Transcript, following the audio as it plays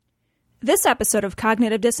This episode of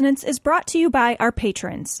Cognitive Dissonance is brought to you by our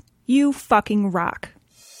patrons. You fucking rock.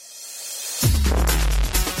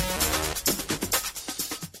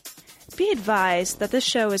 Be advised that this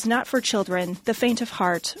show is not for children, the faint of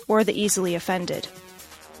heart, or the easily offended.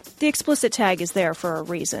 The explicit tag is there for a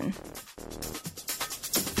reason.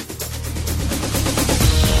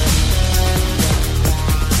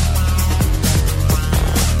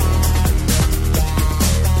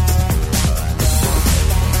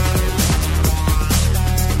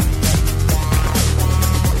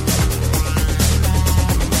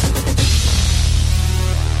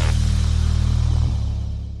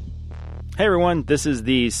 Hey everyone, this is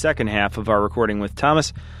the second half of our recording with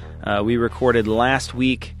Thomas. We recorded last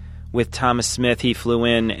week with Thomas Smith. He flew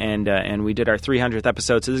in and we did our 300th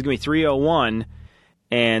episode. So this is going to be 301,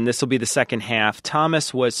 and this will be the second half.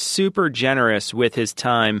 Thomas was super generous with his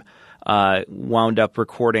time, wound up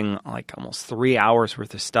recording like almost 3 hours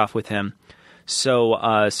worth of stuff with him.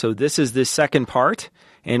 So this is the second part,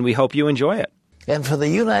 and we hope you enjoy it. And for the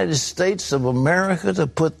United States of America to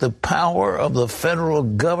put the power of the federal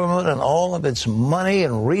government and all of its money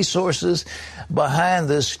and resources behind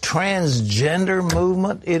this transgender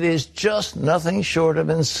movement, it is just nothing short of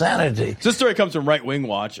insanity. This story comes from Right Wing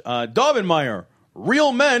Watch. Daubenmeier,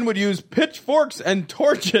 real men would use pitchforks and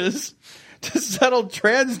torches to settle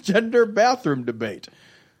transgender bathroom debate.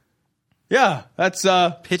 Yeah, that's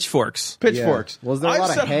pitchforks. Pitchforks. Yeah. Was there a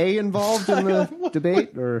lot of hay involved in the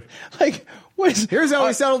debate, or like? Here's how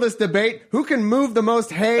we settle this debate. Who can move the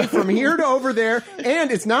most hay from here to over there?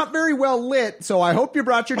 And it's not very well lit, so I hope you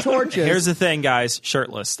brought your torches. Here's the thing, guys.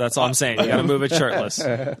 Shirtless. That's all I'm saying. You got to move it shirtless.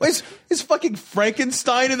 Is fucking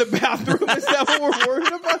Frankenstein in the bathroom? Is that what we're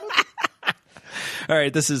worried about? All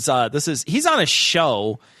right, this is he's on a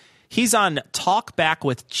show. He's on Talk Back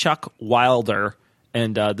with Chuck Wilder,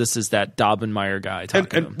 and this is that Daubenmeier guy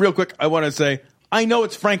talking. And real quick, I want to say, I know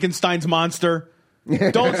it's Frankenstein's monster.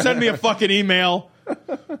 Don't send me a fucking email.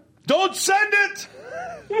 Don't send it!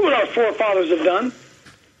 What would our forefathers have done?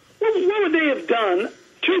 What would they have done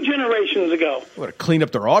 2 generations ago? They would have cleaned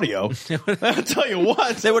up their audio. I'll tell you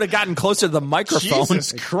what. They would have gotten closer to the microphone.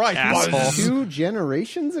 Jesus Christ. Asshole. 2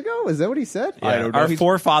 generations ago? Is that what he said? Yeah, I don't know. Our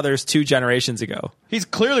forefathers 2 generations ago. He's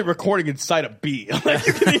clearly recording inside a bee. Like,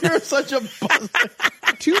 you can hear such a buzz.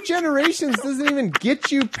 2 generations doesn't even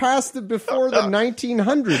get you past before the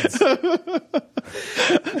 1900s.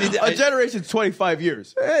 A generation's 25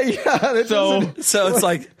 years. Yeah. So it's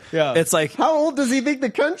like, yeah. It's like, how old does he think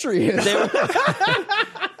the country is?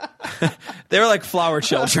 They were like flower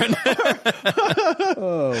children.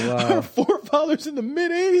 Oh, wow. Our forefathers in the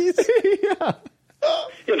mid-'80s. Yeah.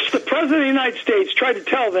 If the President of the United States tried to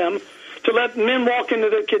tell them to let men walk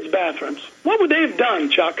into their kids' bathrooms, what would they have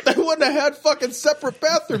done, Chuck? They wouldn't have had fucking separate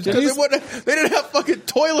bathrooms because they didn't have fucking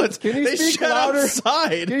toilets. Can you they speak shat louder?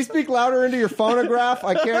 outside. Can you speak louder into your phonograph?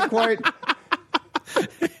 I can't quite.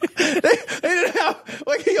 They didn't have,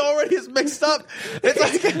 like, he already is mixed up. It's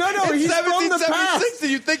like, No, it's he's from the past.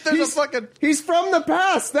 And you think there's a fucking... He's from the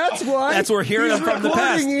past. That's why. That's we're hearing him from the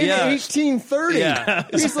past. In Yeah. 1830. Yeah.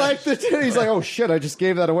 He's like, oh shit, I just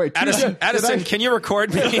gave that away. Addison, can you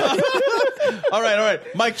record me? All right.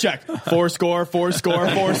 Mic check. 4 score. Well,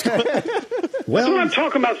 that's what I'm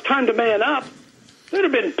talking about. It's time to man up. There'd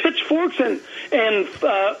have been pitchforks and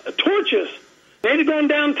torches. They'd have gone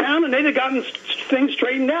downtown and they'd have gotten things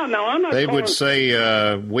straightened out. Now, I'm not They calling... would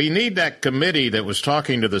say, we need that committee that was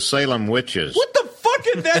talking to the Salem witches. What the fuck?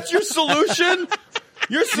 Is that's your solution?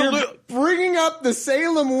 You're bringing up the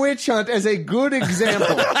Salem witch hunt as a good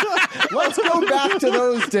example. Let's go back to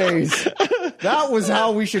those days. That was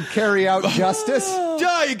how we should carry out justice.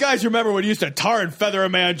 Yeah, you guys remember when you used to tar and feather a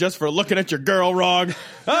man just for looking at your girl wrong?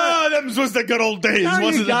 Them was the good old days, Now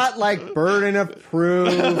wasn't you got like burden of proof,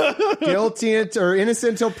 guilty or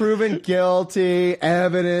innocent until proven guilty,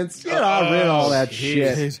 evidence. Get rid of all that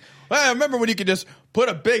shit. Well, I remember when you could just put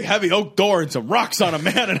a big heavy oak door and some rocks on a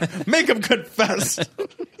man and make him confess.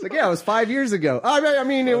 It's like, yeah, it was 5 years ago. I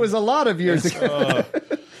mean, it was a lot of years ago.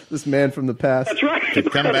 This man from the past. That's right. To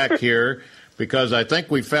come back here, because I think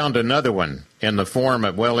we found another one in the form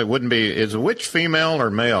of, well, it wouldn't be, is a witch female or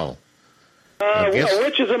male? A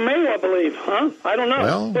witch is a male, I believe, huh? I don't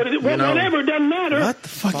know. Well, whatever, it doesn't matter. What the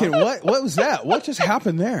fucking, what was that? What just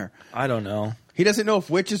happened there? I don't know. He doesn't know if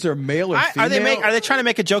witches are male or female. Are they trying to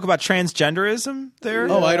make a joke about transgenderism there?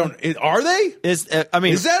 Oh, I don't. Are they? Is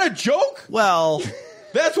that a joke? Well,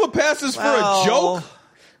 that's what passes for a joke.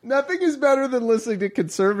 Nothing is better than listening to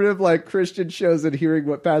conservative, like Christian shows and hearing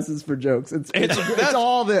what passes for jokes. It's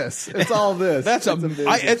all this. It's all this.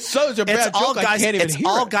 It's such a bad joke. I can't even hear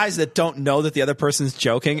it. Guys that don't know that the other person's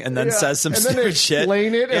joking and then says some and then stupid they shit.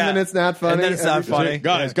 Explain it, and then it's not funny. And then it's not funny.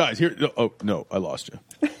 Guys, here. Oh no, I lost you.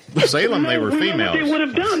 Salem, they were females. What they would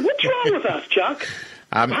have done. What's wrong with us, Chuck?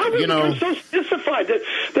 How have we been so mystified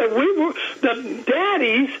that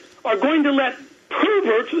daddies are going to let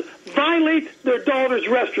perverts violate their daughters'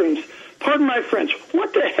 restrooms? Pardon my French.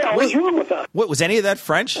 What the hell is wrong with us? What was any of that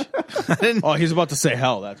French? Oh, he's about to say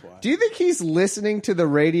hell. That's why. Do you think he's listening to the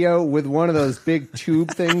radio with one of those big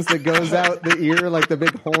tube things that goes out the ear, like the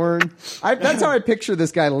big horn? That's how I picture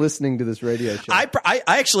this guy listening to this radio show. I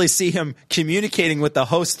actually see him communicating with the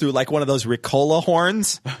host through like one of those Ricola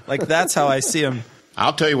horns. Like that's how I see him.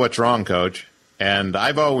 I'll tell you what's wrong, Coach. And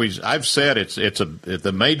I've said it's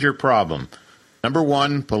the major problem. Number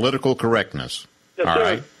one, political correctness. Yes, all sir.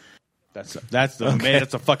 right. That's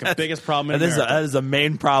the fucking biggest problem in America. That is the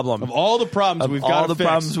main problem. Of all the problems we've got to fix,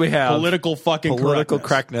 problems we have, political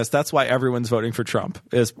correctness. That's why everyone's voting for Trump,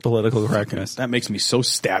 is political correctness. That makes me so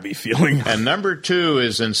stabby feeling. And number two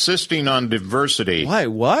is insisting on diversity. Why?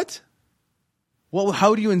 What? Well,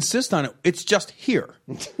 how do you insist on it? It's just here.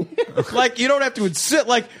 Like, you don't have to insist.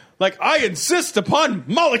 Like I insist upon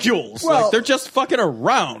molecules. Well, like, they're just fucking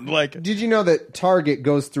around. Like, did you know that Target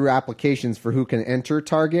goes through applications for who can enter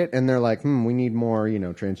Target, and they're like, we need more,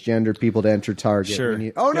 transgender people to enter Target. Sure.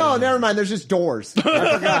 No, never mind. There's just doors. I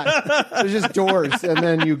forgot. There's just doors, and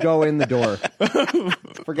then you go in the door.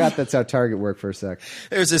 Forgot that's how Target worked for a sec.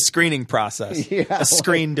 There's a screening process. Yeah, a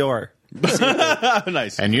screen door.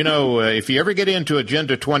 Nice. And if you ever get into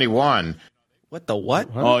Agenda 21. What the what?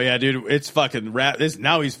 Oh yeah, dude, it's fucking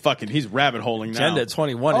he's rabbit holing now. Agenda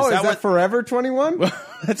 21. Is that Forever 21?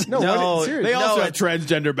 No, They also have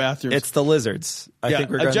transgender bathrooms. It's the lizards. I think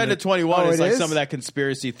we're going Agenda 21 is like some of that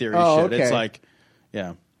conspiracy theory shit. Okay. It's like,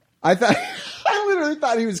 yeah. I literally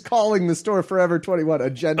thought he was calling the store Forever 21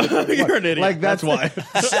 Agenda 21. You're an idiot. Like that's why.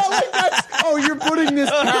 You're putting this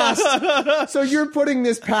past. So you're putting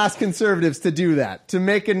this past conservatives to do that, to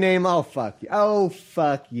make a name. Oh fuck you. Oh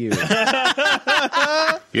fuck you.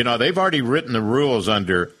 They've already written the rules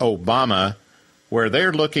under Obama, where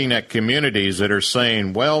they're looking at communities that are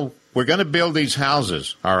saying, well, we're going to build these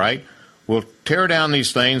houses. All right. We'll tear down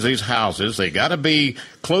these houses. They got to be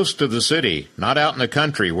close to the city, not out in the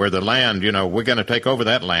country where the land, we're going to take over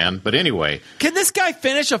that land. But anyway. Can this guy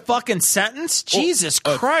finish a fucking sentence? Jesus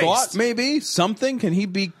Christ. Thought, maybe? Something? Can he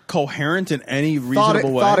be coherent in any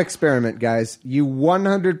reasonable way? Thought experiment, guys. You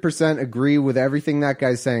 100% agree with everything that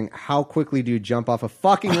guy's saying. How quickly do you jump off a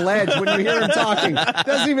fucking ledge when you hear him talking?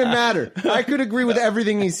 Doesn't even matter. I could agree with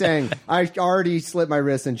everything he's saying. I already slit my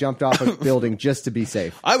wrist and jumped off a building just to be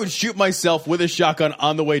safe. I would shoot myself with a shotgun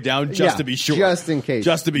on the way down just to be sure. Just in case.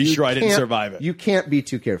 Just to be sure I didn't survive it. You can't be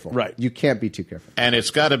too careful. Right. You can't be too careful. And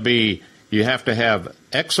it's got to be, you have to have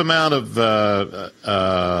X amount of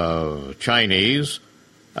Chinese,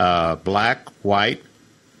 black, white.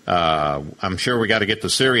 I'm sure we got to get the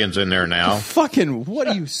Syrians in there now. Fucking, what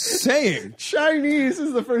are you saying? Chinese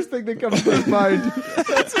is the first thing that comes to his mind.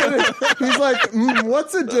 That's what he's like,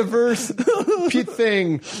 what's a diverse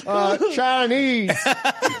thing? Chinese.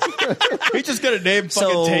 He's just going to name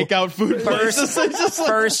fucking takeout food places.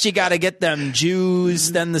 First, you got to get them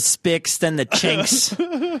Jews, then the Spics, then the Chinks.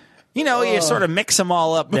 You sort of mix them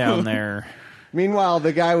all up down there. Meanwhile,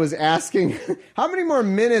 the guy was asking, how many more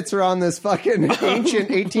minutes are on this fucking ancient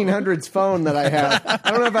 1800s phone that I have?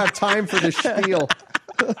 I don't have time for this spiel.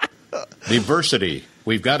 Diversity.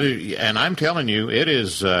 We've got to, and I'm telling you,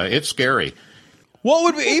 it's scary. What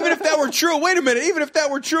would be, even if that were true, wait a minute, even if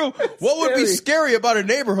that were true, what would be scary about a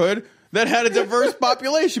neighborhood that had a diverse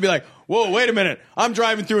population? Be like, whoa, wait a minute, I'm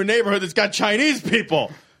driving through a neighborhood that's got Chinese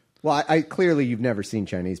people. Well, I clearly you've never seen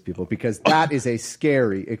Chinese people because that is a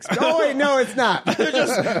scary. No, it's not. They're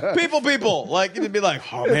just people. Like it'd be like,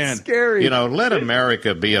 oh man, it's scary. Let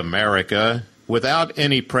America be America without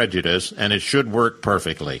any prejudice, and it should work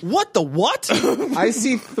perfectly. What the what? I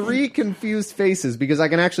see 3 confused faces because I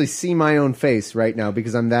can actually see my own face right now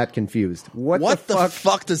because I'm that confused. What the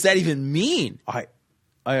fuck does that even mean? I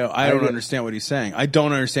don't understand what he's saying. I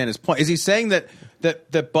don't understand his point. Is he saying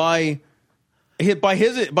that by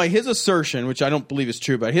his assertion, which I don't believe is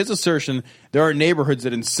true, but his assertion, there are neighborhoods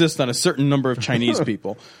that insist on a certain number of Chinese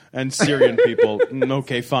people and Syrian people.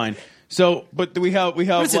 Okay, fine. So, but we have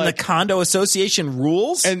what is it, the condo association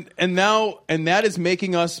rules, and that is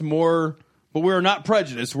making us more. But we're not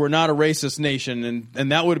prejudiced. We're not a racist nation,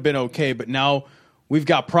 and that would have been okay. But now we've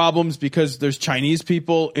got problems because there's Chinese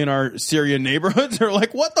people in our Syrian neighborhoods. They're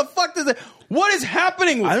like, what the fuck does that? What is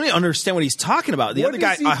happening? I don't even understand what he's talking about. The other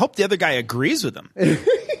guy, I hope the other guy agrees with him.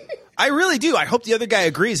 I really do. I hope the other guy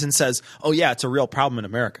agrees and says, "Oh yeah, it's a real problem in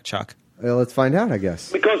America, Chuck." Well, let's find out, I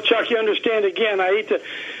guess. Because, Chuck, you understand, again, I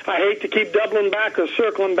hate to keep doubling back or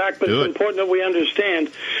circling back, but it's important that we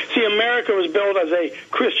understand. See, America was built as a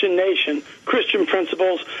Christian nation, Christian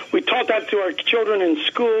principles. We taught that to our children in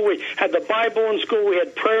school. We had the Bible in school. We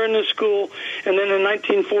had prayer in the school. And then in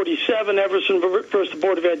 1947, Everson versus the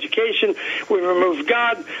Board of Education, we removed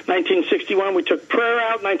God. 1961, we took prayer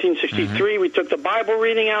out. 1963, we took the Bible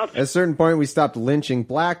reading out. At a certain point, we stopped lynching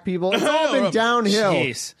black people. It's all been downhill.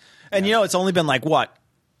 Jeez. And it's only been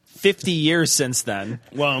 50 years since then.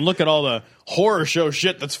 Well, and look at all the horror show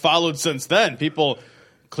shit that's followed since then. People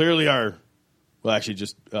clearly are, well, actually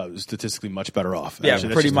just statistically much better off. Yeah,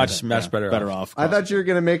 actually, pretty much better off. I thought you were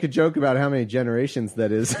going to make a joke about how many generations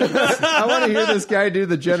that is. I want to hear this guy do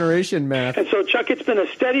the generation math. And so, Chuck, it's been a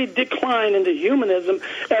steady decline into humanism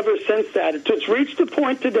ever since that. It's reached the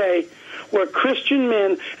point today where Christian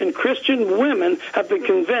men and Christian women have been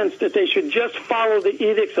convinced that they should just follow the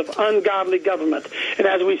edicts of ungodly government. And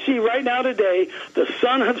as we see right now today, the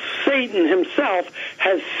son of Satan himself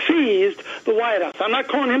has seized the White House. I'm not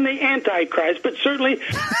calling him the Antichrist, but certainly...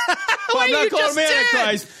 I'm not calling him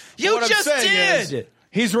Antichrist. You just did.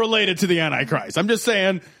 He's related to the Antichrist. I'm just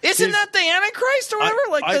saying. Isn't that the Antichrist or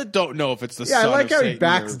whatever? I don't know if it's the son I like of how Satan he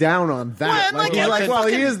backs down on that. Well,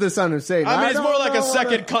 he is the son of Satan. I mean, it's more like a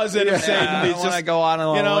second cousin of Satan. I He's just go on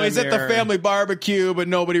a he's at the family barbecue, but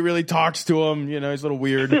nobody really talks to him. He's a little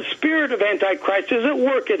weird. The spirit of Antichrist is at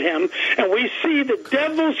work at him, and we see the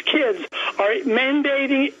devil's kids are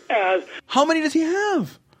mandating... How many does he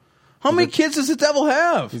have? How many kids does the devil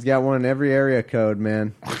have? He's got one in every area code,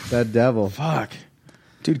 man. That devil. Fuck.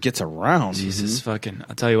 Dude gets around. Jesus fucking...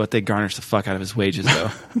 I'll tell you what, they garnish the fuck out of his wages,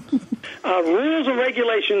 though. Rules and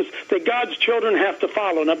regulations that God's children have to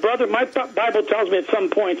follow. Now, brother, my Bible tells me at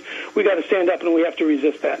some point we got to stand up and we have to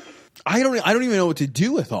resist that. I don't even know what to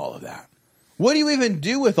do with all of that. What do you even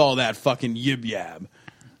do with all that fucking yib-yab?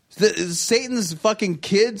 Satan's fucking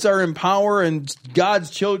kids are in power and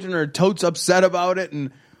God's children are totes upset about it.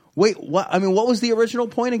 And wait, what? I mean, what was the original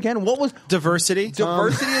point again? What was diversity?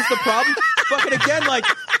 Diversity is the problem. Fucking again,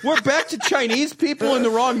 we're back to Chinese people in the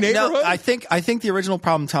wrong neighborhood. No, I think the original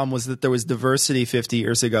problem, Tom, was that there was diversity 50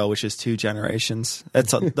 years ago, which is 2 generations.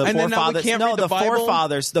 That's the forefathers. No,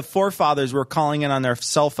 the forefathers were calling in on their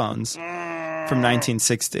cell phones from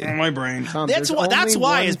 1960. My brain. Tom, that's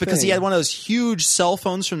why is because he had one of those huge cell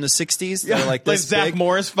phones from the 60s. They're like this Zach big.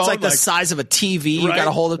 Morris phone. It's like the size of a TV. You got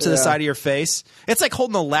to hold up to the side of your face. It's like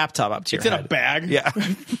holding a laptop up to your head. It's in a bag. Yeah.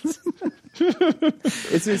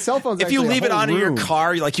 It's his cell phone's. If you leave it on in your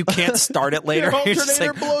car, you can't start it later. Your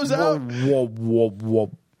alternator blows out. Whoa.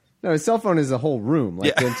 No, his cell phone is a whole room.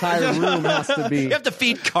 The entire room has to be. You have to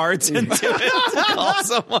feed cards into it to call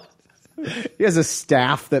someone. He has a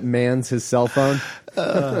staff that mans his cell phone.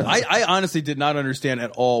 I honestly did not understand at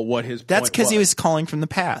all what his point That's because he was calling from the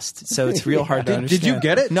past, so it's real hard to understand. Did you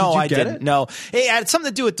get it? No, I didn't. No. It had something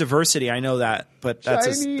to do with diversity. I know that, but that's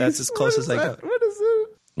as close as I got. What is it?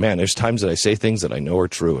 Man, there's times that I say things that I know are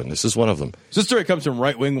true, and this is one of them. This story comes from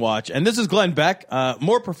Right Wing Watch, and this is Glenn Beck.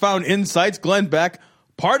 More profound insights. Glenn Beck,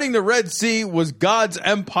 parting the Red Sea was God's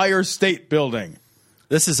Empire State Building.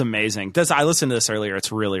 This is amazing. I listened to this earlier. It's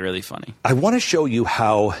really, really funny. I want to show you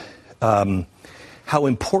how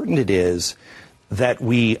important it is that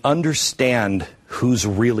we understand who's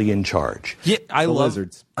really in charge. Yeah, I love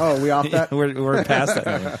lizards. Oh, we off that? we're past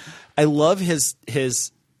that. I love his.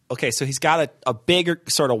 Okay, so he's got a bigger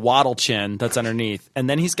sort of waddle chin that's underneath, and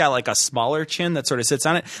then he's got a smaller chin that sort of sits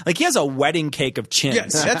on it. He has a wedding cake of chins.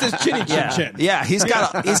 Yes, that's his chinny chin. Yeah, he's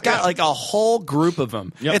got a whole group of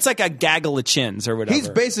them. Yep. It's like a gaggle of chins or whatever. He's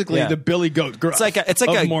basically the Billy Goat Gruff.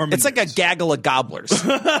 It's like a gaggle of gobblers.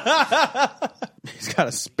 He's got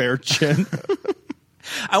a spare chin.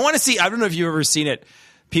 I want to see. I don't know if you've ever seen it.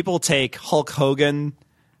 People take Hulk Hogan.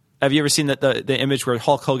 Have you ever seen the image where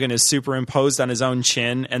Hulk Hogan is superimposed on his own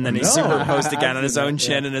chin, and then he's superimposed again on his own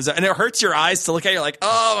chin, and it hurts your eyes to look at. You're like,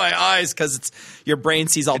 oh, my eyes, because your brain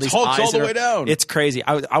sees all these Hulk's eyes all the way down. It's crazy.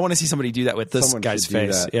 I want to see somebody do that with this guy's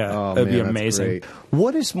face. Yeah, that'd be amazing.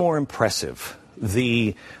 What is more impressive,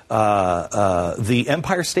 the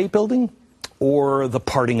Empire State Building or the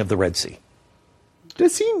parting of the Red Sea?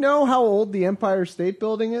 Does he know how old the Empire State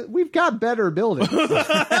Building is? We've got better buildings.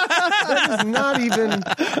 That is not even...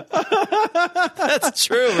 That's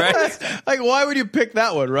true, right? Like, why would you pick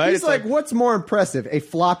that one, right? He's like, what's more impressive, a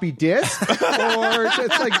floppy disk? Or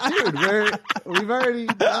it's like, dude, we've already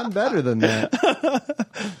done better than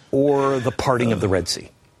that. Or the parting of the Red Sea.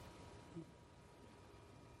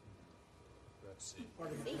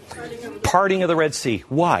 Parting of the Red Sea.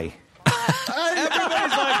 Why?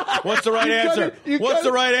 Everybody's like, what's the right answer? What's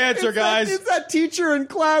the right answer, guys? It's that teacher in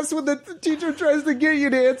class when the teacher tries to get you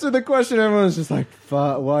to answer the question. Everyone's just like,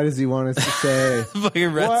 what does he want us to say?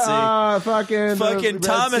 Fucking Red Sea. Fucking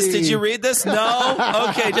Thomas, Sea. Did you read this? No?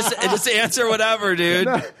 Okay, just answer whatever, dude.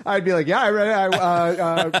 No, I'd be like, yeah, I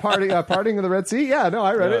read it. Parting of the Red Sea? Yeah, no,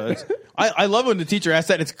 I read it. I love when the teacher asks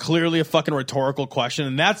that and it's clearly a fucking rhetorical question,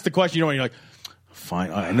 and that's the question you don't want. You're like,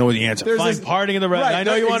 fine, I know the answer. Fine, parting of the Red. Right, I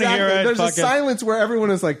know you want to hear it. There's a silence where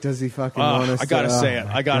everyone is like, does he fucking want us I gotta say it.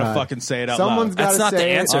 I gotta fucking say it out Someone's loud. That's not the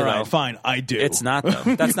answer, All though. right, fine, I do. It's not,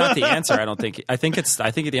 though. That's not the answer, I don't think. I think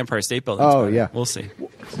the Empire State Building. Oh, yeah. We'll see.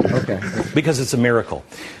 Okay. Because it's a miracle.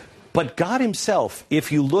 But God himself,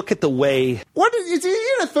 if you look at the way... What is he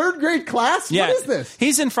in a third grade class? Yeah. What is this?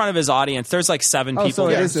 He's in front of his audience. There's like 7 people. so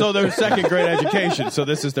there. so they're second grade education, so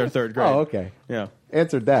this is their third grade. Oh, okay. Yeah.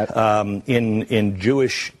 Answered that. in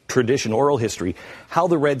Jewish tradition, oral history, how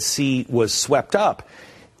the Red Sea was swept up.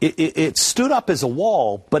 It stood up as a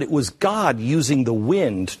wall, but it was God using the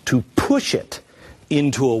wind to push it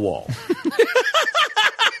into a wall.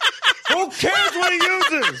 Who cares what he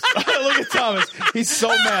uses? Look at Thomas. He's so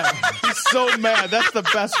mad. He's so mad. That's the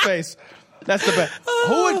best face. That's the best.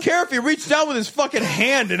 Who would care if he reached down with his fucking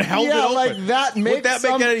hand and held it open? like that makes Would that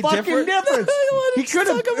make some any fucking difference. He could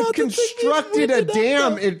have constructed a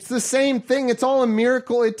dam. It's the same thing. It's all a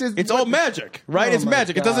miracle. It's all magic, right? Oh It's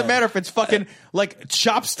magic. God. It doesn't matter if it's fucking like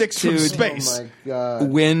chopsticks from space. Oh my God.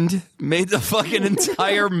 Wind made the fucking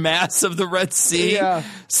entire mass of the Red Sea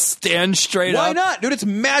stand straight up. Why not? Dude, it's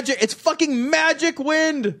magic. It's fucking magic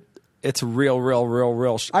wind. It's real.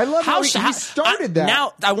 I love how he started that.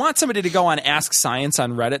 Now, I want somebody to go on Ask Science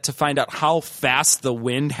on Reddit to find out how fast the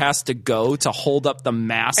wind has to go to hold up the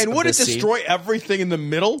mass And of would the it sea. destroy everything in the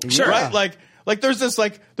middle? Sure. Right? Like there's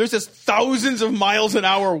this thousands of miles an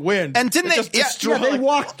hour wind. And didn't It they? just destroy, they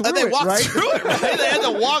walked through They it, walked right? through it, right? They had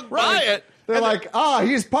to walk by it. They're like,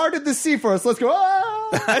 he's parted the sea for us. Let's go.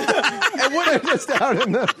 And when they're just out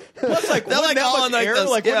in the... That's like, They're like that all much in like air, this,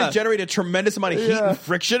 like yeah. would it generate a tremendous amount of heat and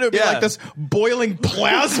friction? It would be like this boiling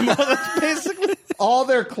plasma. That's basically. All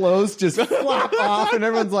their clothes just flop off, and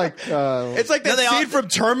everyone's like... It's like that they scene from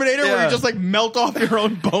Terminator where Yeah. you just like melt off your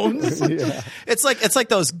own bones. It's like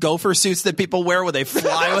those gopher suits that people wear where they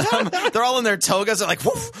fly with them. They're all in their togas. They're like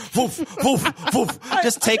woof, woof, woof, woof,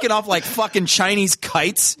 just taking off like fucking Chinese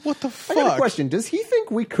kites. What the I fuck? got a question. Does he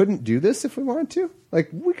think we couldn't do this if we wanted to? Like,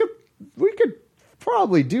 we could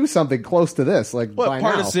probably do something close to this. Like, What, by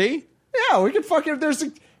part now. of sea? Yeah, we could fucking... There's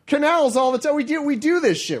canals all the time. We do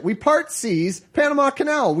this shit. We part seas. Panama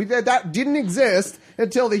Canal. That didn't exist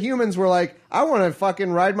until the humans were like, I want to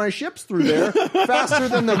fucking ride my ships through there faster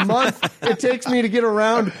than the month it takes me to get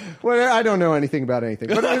around. Well, I don't know anything about anything.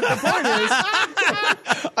 But the point is...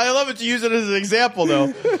 I love it to use it as an example,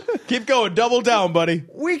 though. Keep going. Double down, buddy.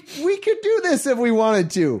 We could do this if we wanted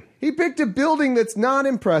to. He picked a building that's not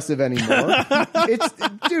impressive anymore.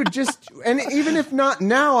 And even if not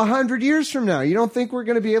now, 100 years from now, you don't think we're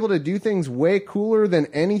going to be able to do things way cooler than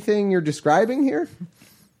anything you're describing here?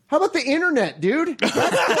 How about the internet, dude?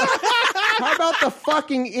 How about the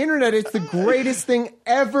fucking internet? It's the greatest thing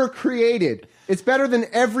ever created. It's better than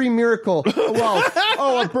every miracle.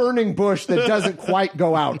 Well, a burning bush that doesn't quite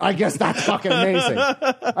go out. I guess that's fucking amazing.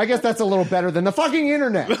 I guess that's a little better than the fucking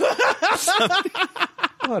internet.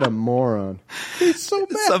 What a moron. He's so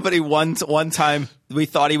mad. Somebody one time we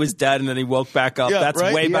thought he was dead and then he woke back up. Yeah, That's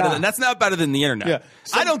right? way better Yeah. than that's not better than the internet. Yeah.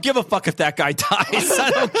 I don't give a fuck if that guy dies.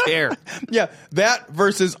 I don't care. Yeah, that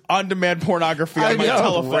versus on-demand pornography on my know,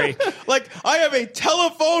 telephone. right. Like, I have a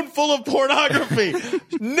telephone full of pornography.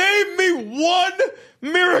 Name me one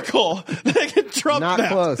miracle that can trump Not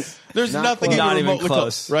that. close. There's Not nothing close. Not even even remotely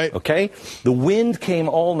close. right? Okay? The wind came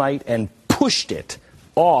all night and pushed it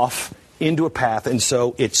off into a path, and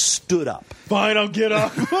so it stood up. Fine, I'll get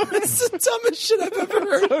up. That's the dumbest shit I've ever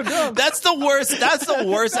heard. That's the worst. That's the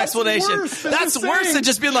worst explanation. worse than That's the worse saying. than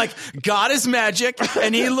just being like, God is magic,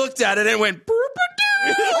 and he looked at it and went.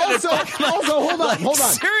 Also, hold on.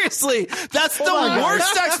 Seriously, that's the Hold on,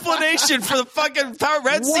 worst explanation for the fucking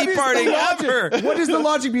Red What Sea is parting the logic? ever. What is the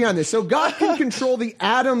logic behind this? So God can control the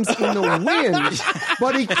atoms in the wind,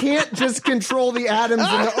 but he can't just control the atoms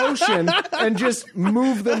in the ocean and just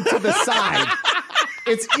move them to the side.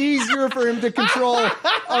 it's easier for him to control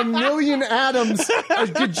a million atoms, a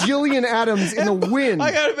gajillion atoms in the wind.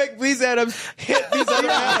 I gotta make these atoms hit these other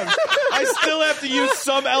atoms. I still have to use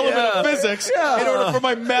some element of physics in order for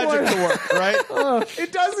my magic to work, right?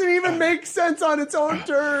 It doesn't even make sense on its own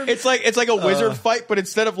terms. It's like a wizard fight, but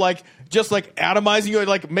instead of just atomizing you,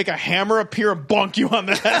 I'd make a hammer appear and bonk you on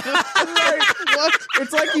the head. What?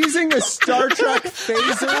 It's like using a Star Trek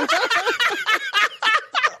phaser.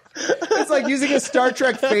 It's like using a Star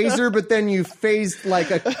Trek phaser, but then you phased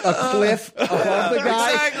like a cliff above the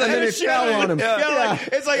guy, exactly. and then it fell on him.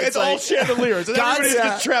 It's all chandeliers. And everybody's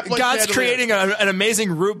just trapped like God's chandeliers. creating an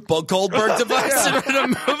amazing Rube Goldberg device in order to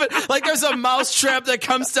move it. Like there's a mouse trap that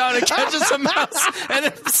comes down and catches a mouse, and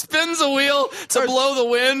it spins a wheel to blow the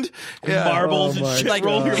wind. Yeah. Marbles and shit. Like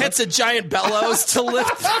hits a giant bellows to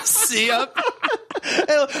lift the sea up.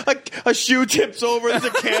 A shoe tips over. There's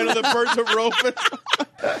a can of the birds are roping.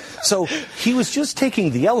 So he was just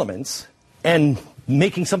taking the elements and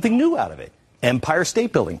making something new out of it. Empire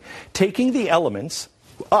State Building. Taking the elements,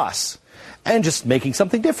 us, and just making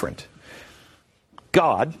something different.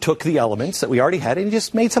 God took the elements that we already had and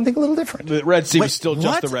just made something a little different. The Red Sea was still what?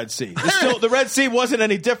 just the Red Sea. The Red Sea wasn't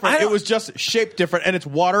any different. It was just shaped different, and it's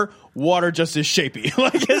water. Water just is shapy.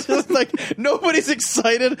 It's just nobody's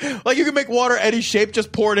excited. You can make water any shape,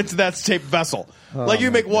 just pour it into that shaped vessel. You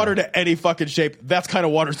can make water to any fucking shape. That's kind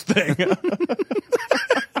of water's thing.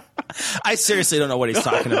 I seriously don't know what he's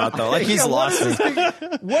talking about, though. He's lost me.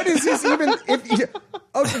 What is this even?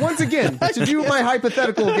 Once again, to do my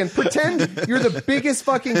hypothetical again, pretend you're the biggest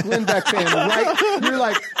fucking Glenn Beck fan, right? You're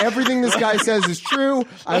like, everything this guy says is true.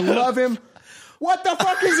 I love him. What the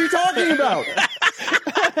fuck is he talking about?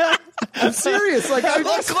 I'm serious. Look,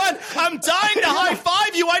 Glenn, I'm dying to high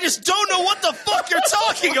five you. I just don't know what the fuck you're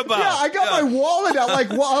talking about. Yeah, I got my wallet out.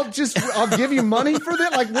 I'll give you money for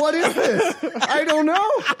that. What is this? I don't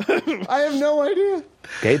know. I have no idea.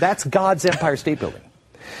 Okay, that's God's Empire State Building.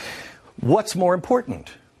 What's more important?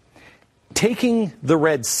 Taking the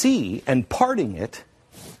Red Sea and parting it,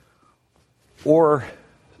 or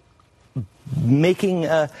making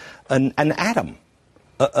an atom,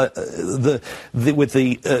 with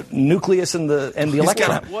the nucleus and the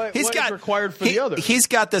electron. What is required for the other? He's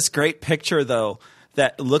got this great picture though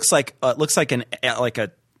that looks like a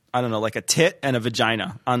tit and a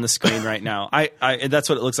vagina on the screen right now. That's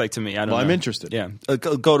what it looks like to me. I don't know. I'm interested. Yeah,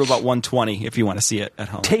 go to about 120 if you want to see it at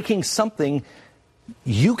home. Taking something,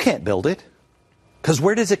 you can't build it, because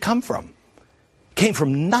where does it come from? It came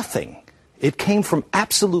from nothing. It came from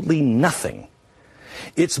absolutely nothing.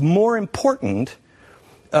 It's more important.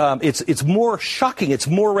 It's more shocking. It's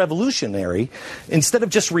more revolutionary. Instead of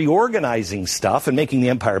just reorganizing stuff and making the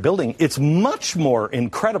empire building, it's much more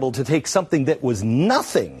incredible to take something that was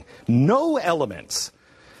nothing, no elements,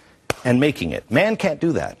 and making it. Man can't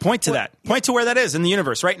do that. Point to that. Point to where that is in the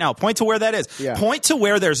universe right now. Point to where that is. Yeah. Point to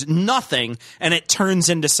where there's nothing and it turns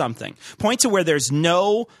into something. Point to where there's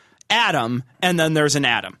no atom and then there's an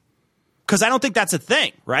atom. Because I don't think that's a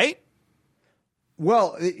thing, right?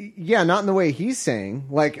 Well, yeah, not in the way he's saying.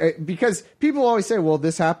 Because people always say, well,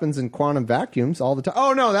 this happens in quantum vacuums all the time.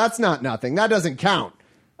 Oh, no, that's not nothing. That doesn't count.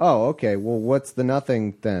 Oh, okay. Well, what's the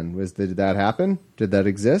nothing then? Did that happen? Did that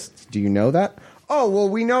exist? Do you know that? Oh, well,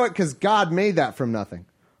 we know it because God made that from nothing.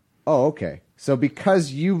 Oh, okay. So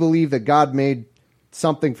because you believe that God made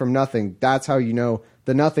something from nothing, that's how you know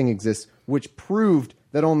the nothing exists, which proved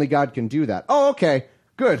that only God can do that. Oh, okay.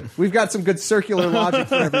 Good. We've got some good circular logic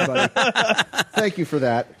for everybody. Thank you for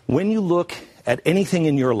that. When you look at anything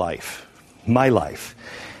in your life, my life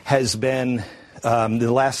has been,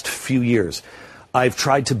 the last few years, I've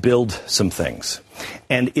tried to build some things.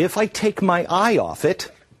 And if I take my eye off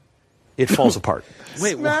it, it falls apart.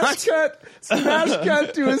 Wait, what? Smash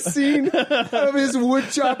cut to a scene of his wood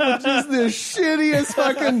shop with just the shittiest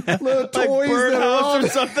fucking little toys birdhouse or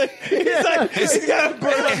something. He's got a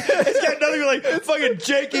birdhouse. He's got nothing like fucking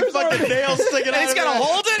janky fucking nails sticking out. And he's got to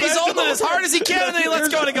hold it. He's holding it as hard as he can, and then he lets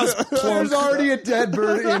go, and it goes. There's already a dead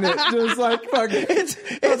bird in it, just like fucking.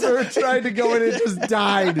 The bird tried to go in, it just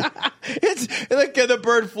died. It's like the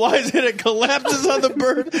bird flies and it collapses on the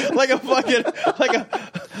bird like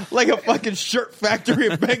a fucking shirt factory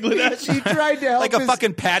in Bangladesh. He tried to help like a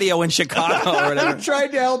fucking patio in Chicago or whatever. He tried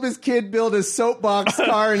to help his kid build a soapbox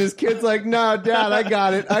car, and his kid's like, "No, Dad, I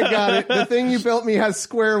got it. The thing you built me has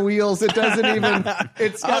square wheels. It doesn't even.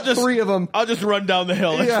 It's got three of them. I'll just run down the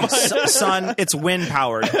hill. Yeah. Son, it's wind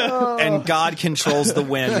powered, and God controls the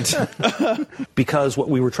wind. Because what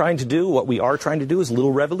we are trying to do is a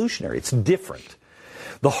little revolutionary. It's different.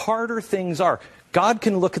 the harder things are. God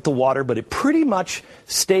can look at the water, but it pretty much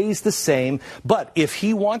stays the same. But if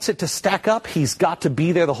he wants it to stack up, he's got to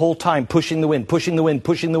be there the whole time, pushing the wind, pushing the wind,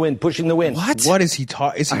 pushing the wind, pushing the wind. What is he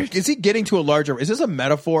talking? Is he getting to a larger? Is this a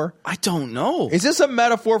metaphor? I don't know. Is this a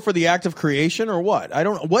metaphor for the act of creation or what? I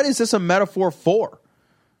don't know. What is this a metaphor for?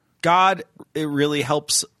 God, it really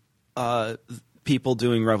helps people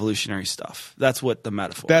doing revolutionary stuff. That's what the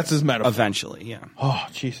metaphor. That's his metaphor. Eventually, yeah. Oh,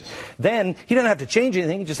 Jesus. Then he doesn't have to change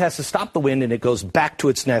anything. He just has to stop the wind, and it goes back to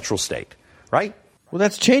its natural state, right? Well,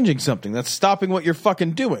 that's changing something. That's stopping what you're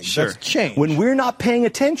fucking doing. Sure. That's change. When we're not paying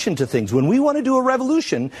attention to things, when we want to do a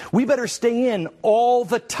revolution, we better stay in all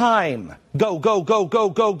the time. Go, go, go, go,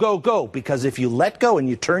 go, go, go. Because if you let go and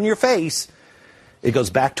you turn your face, it goes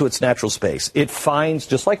back to its natural space. It finds,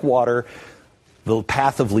 just like water, the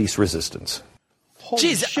path of least resistance.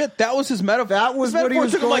 Holy shit, that was his metaphor. That was what he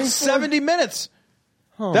was took him like going for? 70 minutes.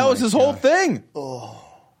 Oh that was his whole thing.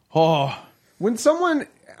 Oh. When someone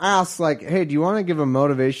asks, like, hey, do you want to give a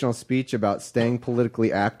motivational speech about staying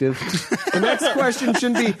politically active? The next question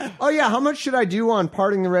shouldn't be, oh, yeah, how much should I do on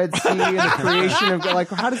parting the Red Sea and the creation of, like,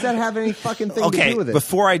 how does that have any fucking thing to do with it?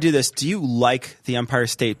 Before I do this, do you like the Empire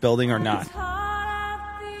State Building or not?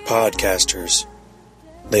 Podcasters.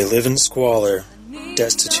 They live in squalor,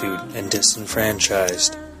 destitute and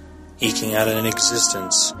disenfranchised, eking out an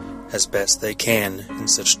existence as best they can in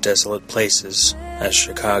such desolate places as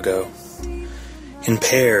Chicago. In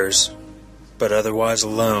pairs, but otherwise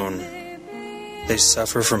alone, they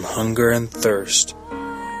suffer from hunger and thirst,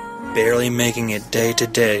 barely making it day to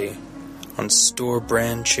day on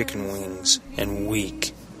store-brand chicken wings and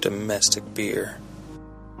weak domestic beer.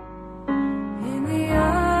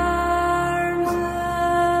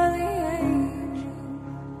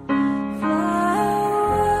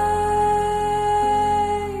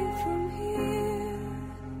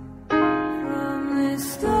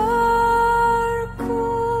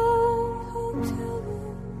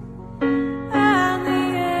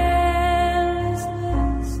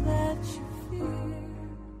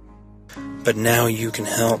 But now you can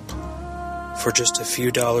help. For just a few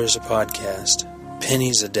dollars a podcast,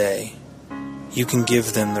 pennies a day, you can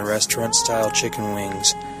give them the restaurant-style chicken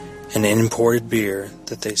wings and imported beer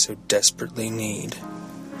that they so desperately need.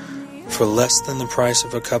 For less than the price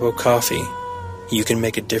of a cup of coffee, you can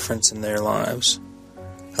make a difference in their lives,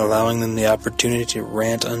 allowing them the opportunity to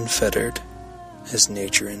rant unfettered, as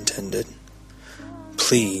nature intended.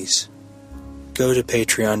 Please, go to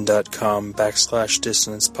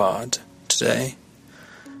patreon.com/dissonancepod today,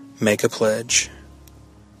 make a pledge,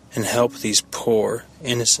 and help these poor,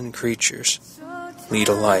 innocent creatures lead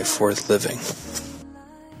a life worth living.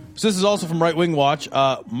 So this is also from Right Wing Watch.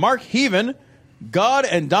 Mark Heaven, God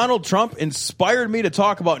and Donald Trump inspired me to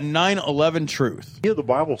talk about 9/11 truth. Yeah, the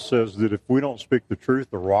Bible says that if we don't speak the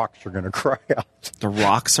truth, the rocks are going to cry out. The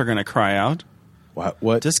rocks are going to cry out?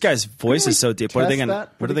 What? This guy's voice is so deep. What are they going to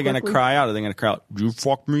cry out? Are they going to cry out, you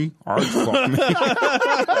fuck me? I fuck me?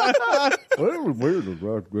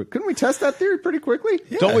 Couldn't we test that theory pretty quickly?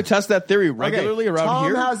 Yeah. Don't we test that theory regularly around Tom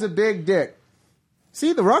here? Tom has a big dick.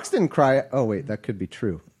 See, the rocks didn't cry. Oh, wait, that could be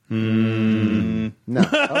true. No.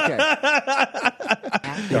 Okay.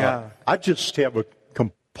 Yeah. I just have a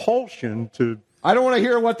compulsion to... I don't want to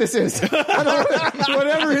hear what this is.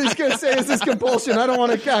 Whatever he's going to say is this compulsion. I don't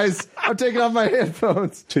want to, guys. I'm taking off my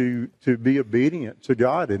headphones. To be obedient to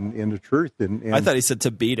God and the truth. And I thought he said to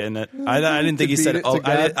beat in it. I didn't think he said.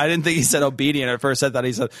 I didn't think he said obedient at first. I thought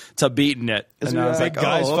he said to beating it. And I was like,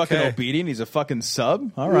 guy's fucking obedient. He's a fucking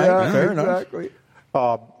sub. All right, fair enough. Exactly.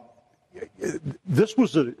 This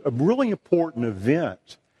was a really important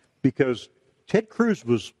event because Ted Cruz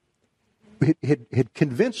had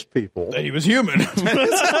convinced people that he was human.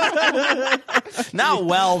 Not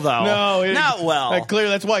well, though. No, not well. Clearly,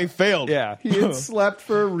 that's why he failed. Yeah, he had slept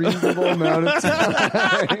for a reasonable amount of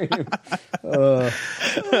time.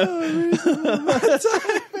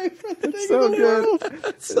 It's so good.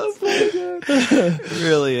 It's so good. It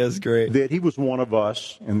really is great. That he was one of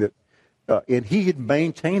us, and that and he had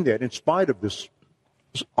maintained that in spite of this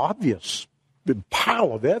obvious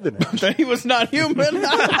pile of evidence that he was not human.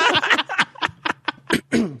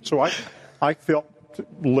 So I felt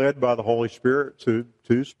led by the Holy Spirit to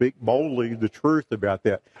speak boldly the truth about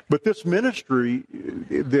that. But this ministry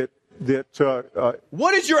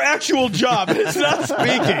what is your actual job? It's not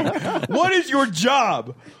speaking. What is your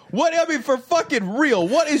job? What, I mean, for fucking real,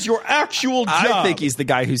 what is your actual job? I think he's the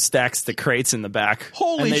guy who stacks the crates in the back.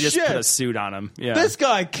 Holy and they just shit. put a suit on him. Yeah. This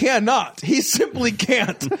guy cannot. He simply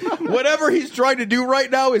can't. Whatever he's trying to do right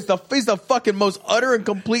now he's the fucking most utter and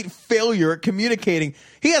complete failure at communicating.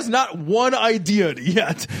 He has not one idea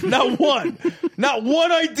yet. Not one. Not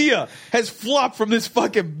one idea has flopped from this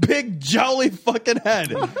fucking big, jolly fucking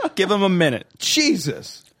head. Give him a minute.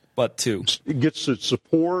 Jesus. But two. It gets its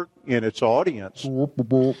support in its audience.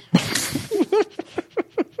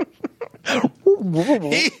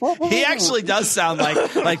 He actually does sound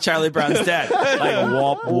like Charlie Brown's dad. Like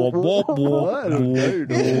wop wop wop wop.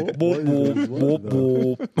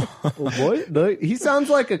 No, he sounds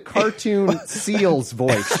like a cartoon seal's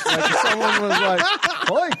voice. Like if someone was like,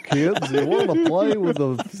 "Hi kids, you want to play with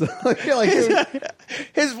the?"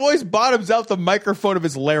 His voice bottoms out the microphone of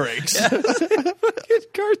his larynx.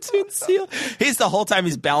 Cartoon seal. He's the whole time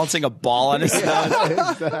he's balancing a ball on his nose.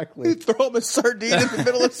 Exactly. You throw him a sardine in the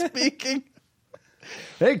middle of speaking.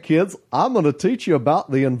 Hey kids, I'm going to teach you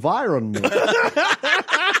about the environment.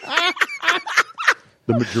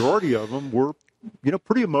 The majority of them were,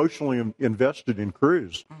 pretty emotionally invested in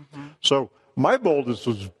Cruz. Mm-hmm. So my boldness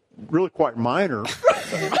was really quite minor.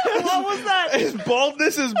 What was that? His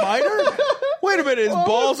baldness is minor? Wait a minute, his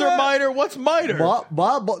balls are minor? What's minor? Words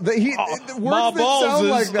that balls sound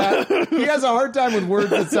is- like that. He has a hard time with words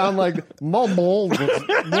that sound like my balls.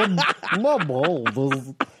 My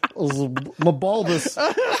balls. My bulbous.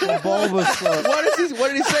 What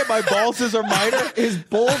did he say? My balls are minor? His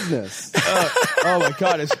boldness. Oh my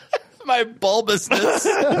God. My bulbousness.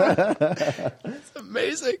 It's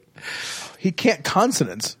amazing. He can't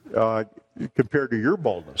consonants. Compared to your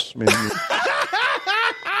boldness. I mean,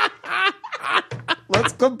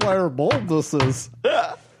 Let's compare boldnesses.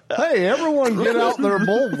 Hey, everyone get out their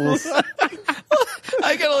boldness.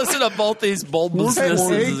 I gotta listen to both these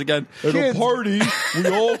boldnesses again. At a party, we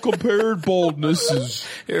all compared boldnesses.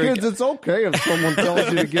 Kids, it's okay if someone tells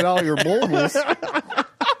you to get out your boldness.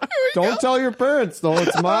 Don't tell your parents, though.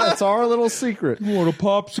 It's our little secret. You want a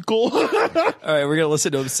popsicle? All right, we're gonna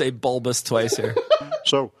listen to him say bulbous twice here.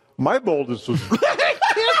 so my boldness was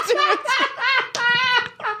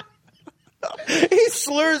He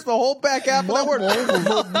slurs the whole back half of that word.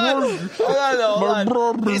 Hold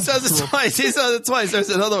on. He says it twice. There's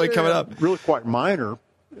another one coming up. really quite minor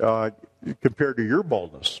compared to your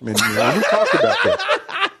boldness. I mean, we talked about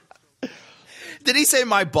that. Did he say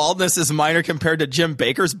my baldness is minor compared to Jim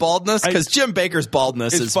Baker's baldness? Because Jim Baker's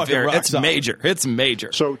baldness It's is fucking rock it's solid. major. It's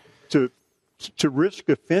major. So to risk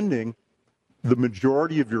offending the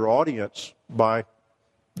majority of your audience by,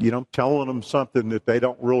 telling them something that they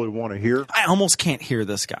don't really want to hear. I almost can't hear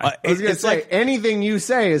this guy. I was going to say, anything you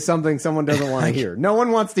say is something someone doesn't want to hear. No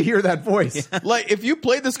one wants to hear that voice. Like, if you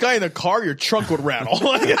played this guy in the car, your trunk would rattle.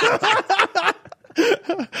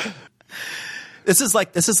 This is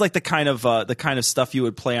like the kind of stuff you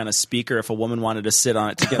would play on a speaker if a woman wanted to sit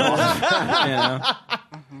on it to get off.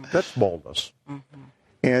 That's boldness.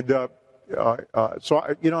 And so,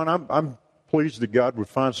 and I'm pleased that God would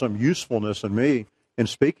find some usefulness in me in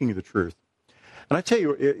speaking the truth. And I tell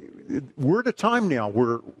you, we're at a time now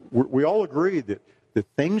where we all agree that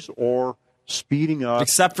things are speeding up,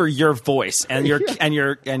 Except for your voice and your fucking and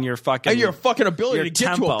your fucking ability your to get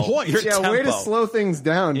tempo. to a point. Your Yeah, way to tempo. slow things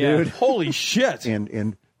down, dude. Holy shit.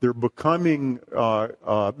 and they're becoming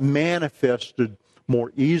manifested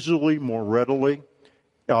more easily, more readily.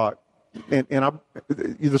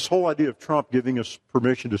 This whole idea of Trump giving us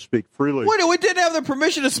permission to speak freely. Wait, we didn't have the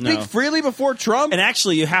permission to speak No. freely before Trump? And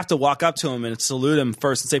actually, you have to walk up to him and salute him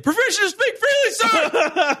first and say, "Permission to speak freely,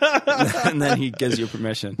 sir." And then he gives you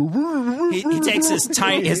permission. He takes his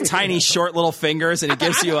tiny short little fingers and he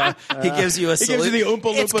gives you a salute. He gives you the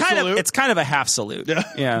Oompa Loompa salute. It's kind of a half salute.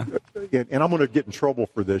 Yeah. And I'm going to get in trouble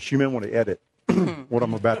for this. You may want to edit what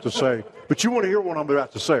I'm about to say. But you want to hear what I'm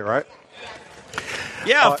about to say, right?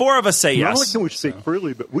 Yeah, four of us say Not only yes. can we speak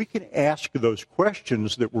freely, but we can ask those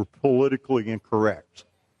questions that were politically incorrect.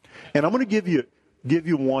 And I'm going to give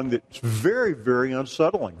you one that's very, very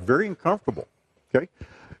unsettling, very uncomfortable. Okay?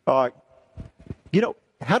 How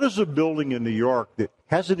does a building in New York that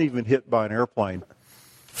hasn't even hit by an airplane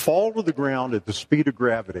fall to the ground at the speed of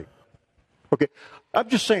gravity? Okay, I'm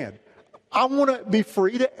just saying, I want to be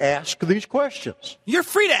free to ask these questions. You're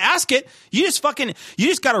free to ask it. You just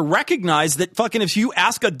got to recognize that fucking if you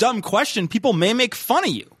ask a dumb question, people may make fun of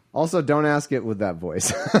you. Also, don't ask it with that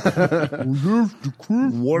voice. What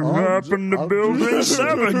happened to Building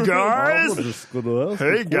 7, guys?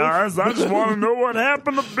 Hey, guys, I just want to know what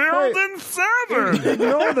happened to Building 7.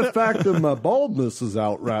 Ignore the fact that my baldness is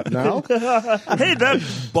out right now. Hey, that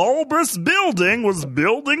bulbous building was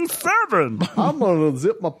Building 7. I'm going to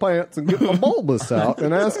zip my pants and get my bulbous out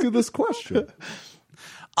and ask you this question.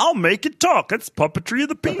 I'll make it talk. It's puppetry of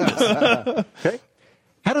the penis. Okay.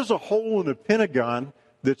 How does a hole in the Pentagon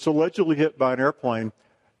that's allegedly hit by an airplane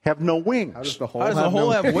have no wings? How does the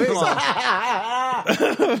hole have wings?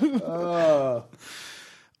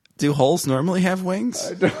 Do holes normally have wings?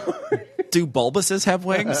 Do bulbuses have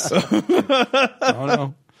wings? I don't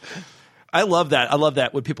know. I love that. I love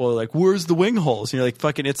that when people are like, "Where's the wing holes?" And you're like,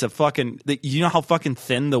 "Fucking, it's a fucking." You know how fucking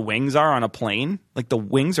thin the wings are on a plane? Like the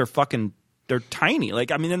wings are fucking. They're tiny.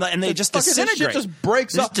 Like I mean, and they just disintegrate. Shit just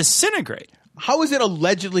breaks up. Just disintegrate. How is it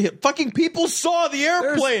allegedly hit? Fucking people saw the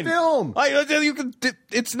airplane. There's film.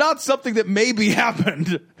 It's not something that maybe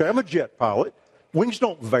happened. Okay, I'm a jet pilot. Wings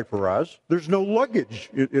don't vaporize. There's no luggage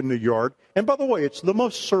in the yard. And by the way, it's the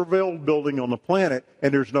most surveilled building on the planet,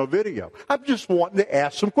 and there's no video. I'm just wanting to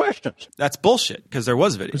ask some questions. That's bullshit because there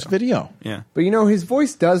was video. There's video. Yeah. But you know, his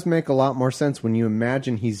voice does make a lot more sense when you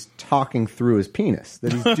imagine he's talking through his penis.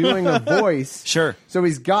 That he's doing a voice. Sure. So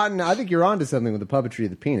he's gotten, I think you're onto something with the puppetry of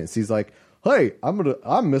the penis. He's like, hey, I'm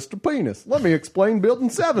Mr. Penis. Let me explain Building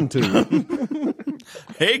 7 to you.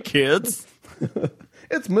 Hey, kids.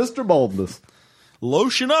 It's Mr. Baldness.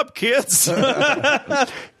 Lotion up, kids.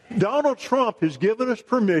 Donald Trump has given us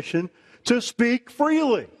permission to speak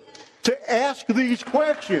freely, to ask these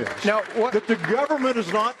questions that the government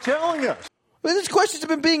is not telling us. Well, these questions have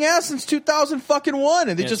been being asked since 2001,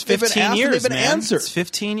 and they've been asked and they've been answered. It's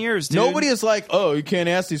 15 years, dude. Nobody is like, oh, you can't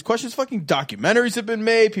ask these questions. Fucking documentaries have been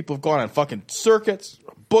made. People have gone on fucking circuits.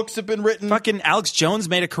 Books have been written. Fucking Alex Jones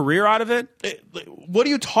made a career out of it. What are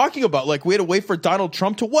you talking about? Like, we had to wait for Donald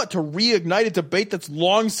Trump to what? To reignite a debate that's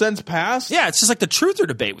long since passed? Yeah, it's just like the truther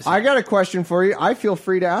debate with him. I got a question for you. I feel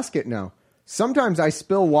free to ask it now. Sometimes I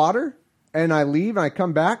spill water, and I leave, and I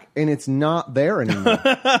come back, and it's not there anymore.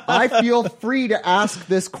 I feel free to ask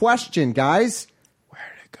this question, guys. Where'd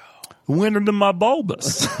it go? Went into my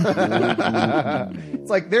bulbous. It's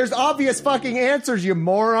like, there's obvious fucking answers, you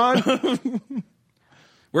moron.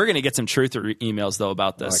 We're going to get some truther emails, though,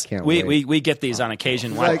 about this. I can't wait. We get these on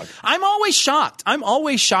occasion. I'm always shocked. I'm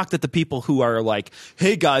always shocked at the people who are like,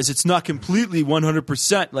 hey, guys, it's not completely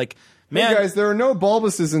 100%. Like, man. Hey, guys, there are no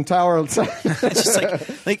bulbuses in Tower 7. It's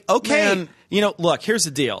just like okay. Man. You know, look, here's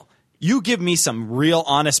the deal. You give me some real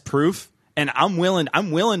honest proof, and I'm willing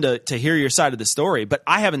to hear your side of the story, but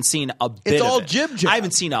I haven't seen a bit of it. It's all jib-jab. I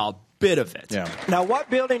haven't seen a bit of it. Yeah. Now, what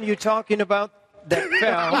building are you talking about that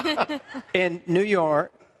fell in New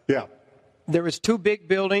York? Yeah. There was two big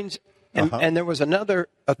buildings, and there was a third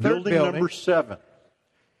building. Number 7.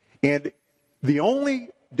 And the only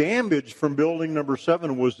damage from building number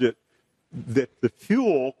 7 was that the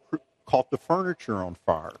fuel caught the furniture on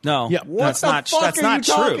fire. No, that's not true. What are you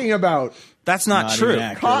talking about? That's not true.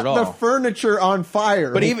 Caught the furniture on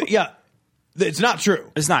fire. But even, it's not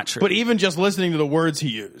true. It's not true. But even just listening to the words he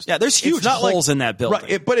used. Yeah, there's huge holes in that building.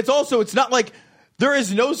 Right, but it's not like there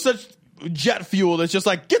is no such jet fuel that's just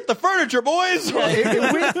like, get the furniture, boys. Yeah,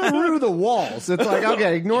 it went through the walls. It's like,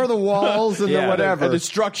 okay, ignore the walls and the whatever. And the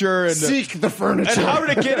structure. And seek the furniture. And how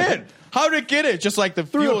did it get in? How did it get in? Just like the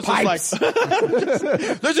fuel is just like,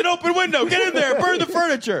 there's an open window. Get in there. Burn the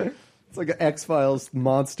furniture. It's like an X-Files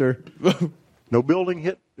monster. No building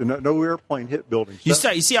hit. No airplane hit building. You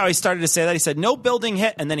see how he started to say that? He said no building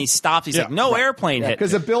hit, and then he stopped. He's like, no airplane hit.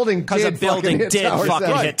 Because a building did fucking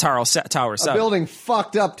hit Tower 7. A building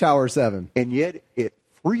fucked up Tower 7. And yet it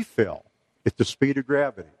free fell at the speed of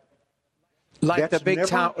gravity. Like the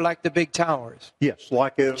big towers. Yes,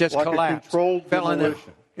 like a controlled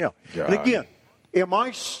demolition. Yeah. And again, am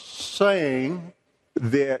I saying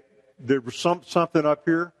that there was something up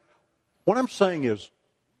here? What I'm saying is,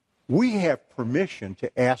 we have permission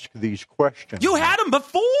to ask these questions. You had them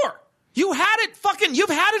before. You've had it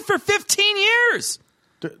for 15 years.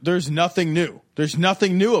 There's nothing new. There's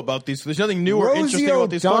nothing new about these. There's nothing new or interesting about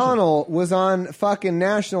these questions. Rosie O'Donnell was on fucking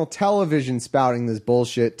national television spouting this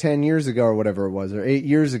bullshit 10 years ago or whatever it was, or 8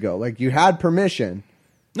 years ago. Like, you had permission.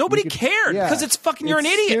 Nobody cared because it's fucking, you're an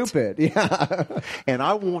idiot. Stupid. Yeah. And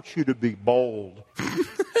I want you to be bold.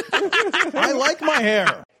 I like my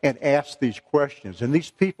hair. And ask these questions. And these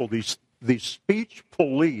people, these speech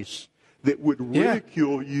police that would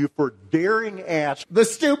ridicule you for daring ask the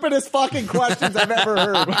stupidest fucking questions I've ever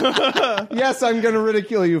heard. Yes, I'm going to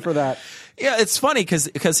ridicule you for that. Yeah, it's funny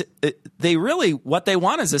because they really, what they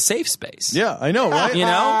want is a safe space. Yeah, I know, right? You know?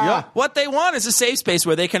 Yeah. What they want is a safe space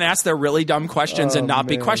where they can ask their really dumb questions and not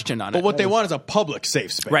be questioned on it. But what they want is a public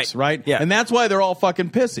safe space, right? Yeah. And that's why they're all fucking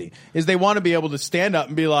pissy, is they want to be able to stand up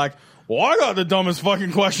and be like, well, I got the dumbest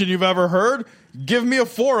fucking question you've ever heard. Give me a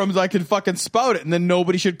forum so I can fucking spout it, and then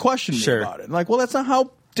nobody should question me about it. Like, well, that's not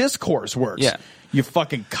how discourse works. Yeah. You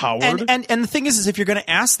fucking coward. And the thing is if you're going to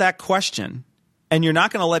ask that question and you're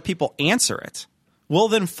not going to let people answer it, well,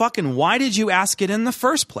 then fucking why did you ask it in the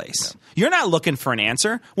first place? Yeah. You're not looking for an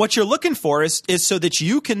answer. What you're looking for is so that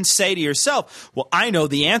you can say to yourself, well, I know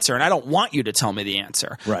the answer, and I don't want you to tell me the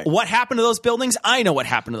answer. Right. What happened to those buildings? I know what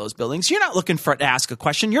happened to those buildings. You're not looking to ask a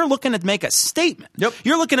question. You're looking to make a statement. Yep.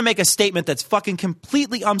 You're looking to make a statement that's fucking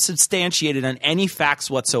completely unsubstantiated on any facts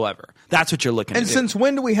whatsoever. That's what you're looking to do. And since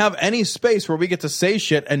when do we have any space where we get to say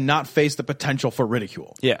shit and not face the potential for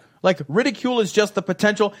ridicule? Yeah. Like, ridicule is just the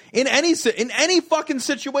potential in any fucking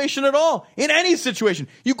situation at all. In any situation.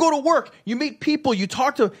 You go to work, you meet people, you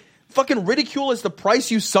talk to... Fucking ridicule is the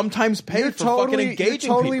price you sometimes pay for fucking engaging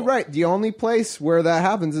You're totally people. right. The only place where that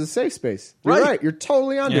happens is a safe space. You're right. You're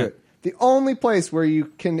totally onto it. The only place where you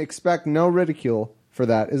can expect no ridicule for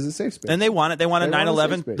that is a safe space. And they want it. They want a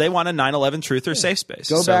 9/11. They want a 9/11 truth or safe space.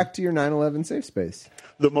 Go back to your 9/11 safe space.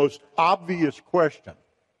 The most obvious question.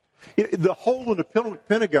 The hole in the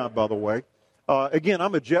Pentagon, by the way. Again,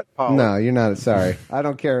 I'm a jet pilot. No, you're not. Sorry, I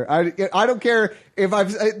don't care. I don't care if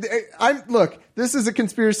I'm. Look, this is a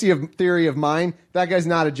conspiracy theory of mine. That guy's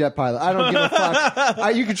not a jet pilot. I don't give a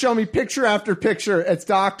fuck. You could show me picture after picture. It's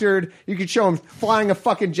doctored. You could show him flying a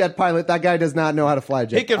fucking jet pilot. That guy does not know how to fly a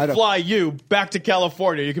jet. He could fly you back to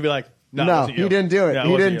California. You could be like, no, he didn't do it.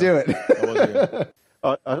 He didn't do it.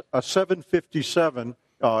 A 757.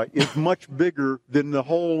 Is much bigger than the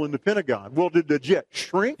hole in the Pentagon. Well, did the jet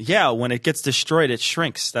shrink? Yeah, when it gets destroyed, it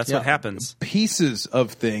shrinks. That's what happens. Pieces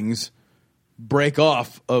of things break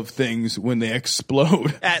off of things when they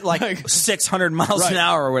explode. At like 600 miles an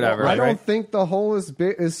hour or whatever. Well, I don't think the hole is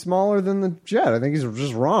smaller than the jet. I think he's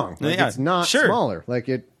just wrong. Like, it's not smaller. Like,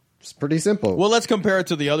 it's pretty simple. Well, let's compare it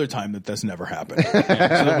to the other time that this never happened. So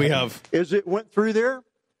that we have... Is it went through there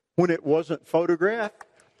when it wasn't photographed?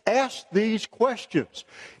 Ask these questions.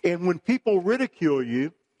 And when people ridicule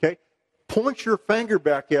you, okay, point your finger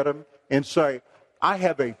back at them and say, I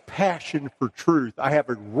have a passion for truth. I have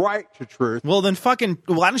a right to truth. Well, then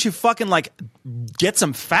why don't you fucking, like, get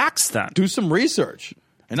some facts then? Do some research.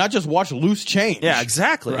 And not just watch loose change. Yeah,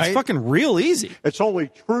 exactly. Right? It's fucking real easy. It's only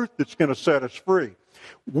truth that's going to set us free.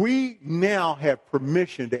 We now have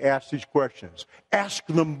permission to ask these questions. Ask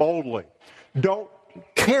them boldly. Don't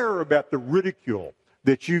care about the ridicule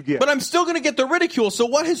that you get. But I'm still going to get the ridicule, so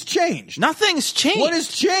what has changed? Nothing's changed. What has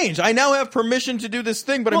changed? I now have permission to do this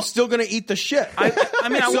thing, but I'm still going to eat the shit. Before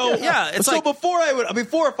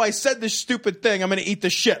if I said this stupid thing, I'm going to eat the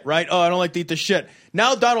shit, right? Oh, I don't like to eat the shit.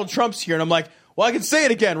 Now Donald Trump's here, and I'm like, well, I can say it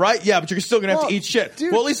again, right? Yeah, but you're still going to have to eat shit.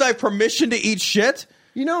 Dude, well, at least I have permission to eat shit.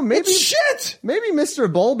 You know, maybe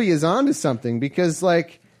Mr. Bowlby is onto something, because,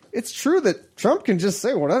 like, it's true that Trump can just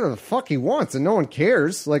say whatever the fuck he wants and no one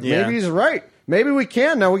cares. Like, maybe he's right. Maybe we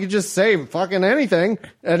can. Now we can just say fucking anything.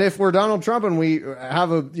 And if we're Donald Trump and we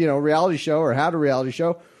have a reality show or had a reality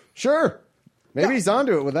show, sure. Maybe he's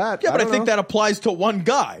onto it with that. Yeah, but I think that applies to one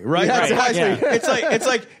guy, right? Yeah, exactly. Yeah.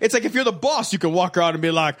 It's like if you're the boss, you can walk around and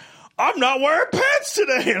be like, I'm not wearing pants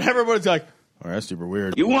today. And everybody's like, oh, that's super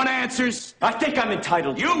weird. You want answers? I think I'm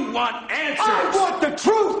entitled. You want answers? I want the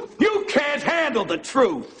truth. You can't handle the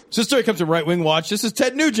truth. So this story comes from Right Wing Watch. This is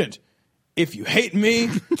Ted Nugent. If you hate me,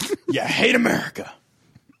 you hate America.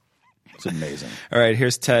 It's amazing. All right,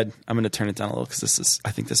 here's Ted. I'm going to turn it down a little because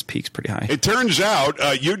I think this peak's pretty high. It turns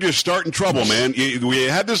out you're just starting trouble, man. We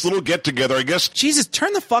had this little get-together, I guess. Jesus,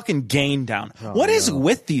 turn the fucking gain down. What is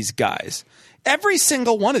with these guys? Every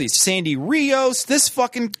single one of these. Sandy Rios, this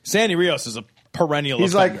fucking... Sandy Rios is a perennial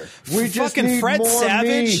He's offender. Like, we just fucking need Fred more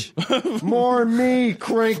Savage. More me.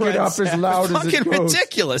 Crank Fred it up Savage. as loud as it Fucking goes.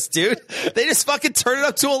 ridiculous, dude. They just fucking turn it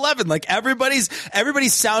up to 11. Like everybody's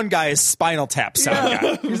sound guy is Spinal Tap sound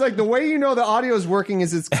guy. He's like, the way you know the audio is working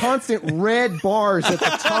is it's constant red bars at the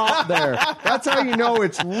top there. That's how you know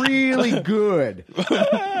it's really good.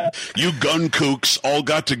 You gun kooks all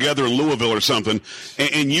got together in Louisville or something,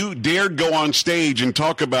 and you dared go on stage and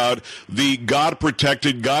talk about the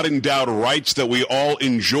God-protected, God-endowed rights that we all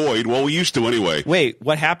enjoyed. Well, we used to anyway. Wait,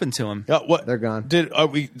 what happened to him? What? They're gone.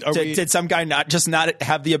 Did some guy not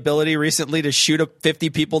have the ability recently to shoot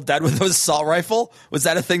 50 people dead with an assault rifle? Was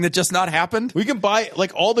that a thing that just not happened? We can buy,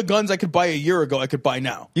 like, all the guns I could buy a year ago, I could buy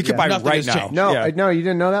now. You could buy Nothing right has now. changed. No, you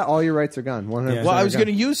didn't know that? All your rights are gone. 100%. Well, I was going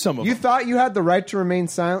to use some of You them. thought you had the right to remain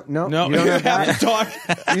silent? No. You don't have that? to talk.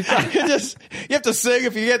 You have to sing.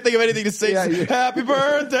 If you can't think of anything to say, happy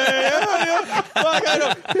birthday.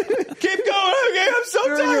 Keep going. Okay, I'm so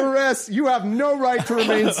During tired. your rest, you have no right to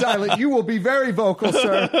remain silent. You will be very vocal,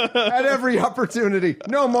 sir, at every opportunity.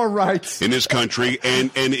 No more rights. In this country,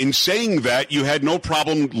 and in saying that, you had no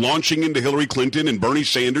problem launching into Hillary Clinton and Bernie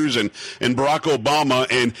Sanders and Barack Obama.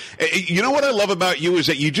 And you know what I love about you is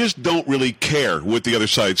that you just don't really care what the other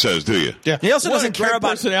side says, do you? Yeah. He also What doesn't a great care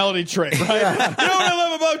about personality trait, right? You know what I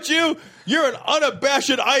love about you? You're an unabashed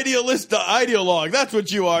ideologue. That's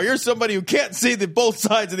what you are. You're somebody who can't see both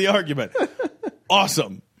sides of the argument.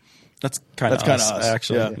 Awesome. That's kind of us,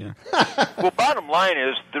 actually. Yeah. Well, bottom line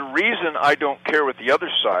is the reason I don't care what the other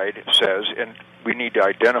side says, and we need to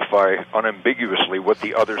identify unambiguously what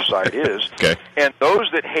the other side is. Okay. And those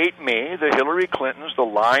that hate me, the Hillary Clintons, the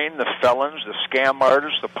lying, the felons, the scam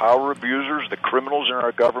artists, the power abusers, the criminals in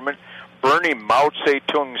our government, Bernie Mao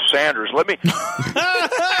Zedong Sanders. Let me...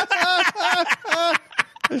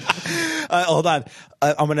 Hold on.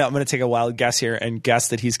 I'm gonna take a wild guess here and guess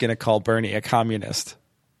that he's gonna call Bernie a communist.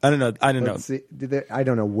 I don't know. See, I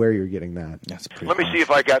don't know where you're getting that. Let me see if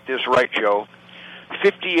I got this right, Joe.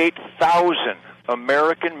 58,000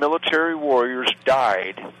 American military warriors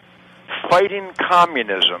died fighting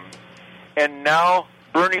communism, and now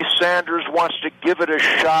Bernie Sanders wants to give it a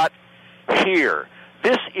shot here.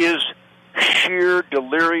 This is sheer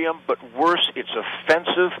delirium, but worse, it's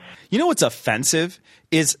offensive. You know what's offensive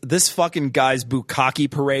is this fucking guy's bukkake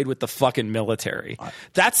parade with the fucking military.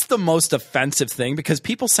 That's the most offensive thing, because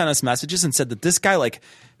people sent us messages and said that this guy like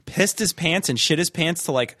pissed his pants and shit his pants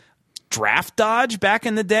to like draft dodge back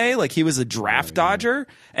in the day. Like he was a draft dodger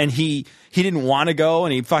and he didn't want to go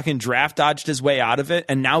and he fucking draft dodged his way out of it.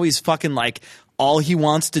 And now he's fucking like, all he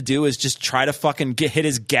wants to do is just try to fucking hit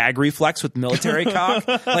his gag reflex with military cock.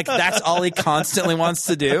 Like that's all he constantly wants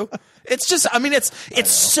to do. It's just, I mean, it's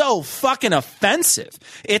so fucking offensive.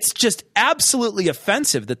 It's just absolutely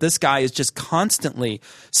offensive that this guy is just constantly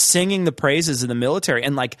singing the praises of the military.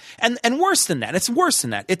 And like, and worse than that, it's worse than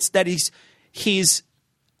that. It's that he's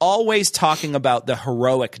always talking about the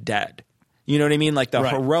heroic dead. You know what I mean? Like the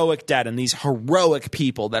heroic dead and these heroic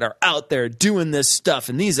people that are out there doing this stuff.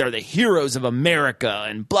 And these are the heroes of America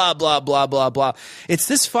and blah, blah, blah, blah, blah. It's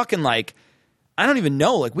this fucking like, I don't even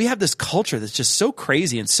know. Like we have this culture that's just so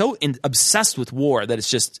crazy and so obsessed with war that it's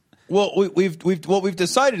just. Well, what we've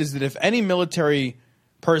decided is that if any military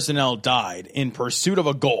personnel died in pursuit of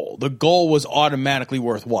a goal, the goal was automatically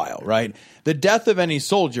worthwhile, right? The death of any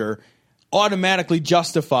soldier automatically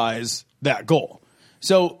justifies that goal.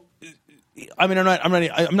 So, I mean,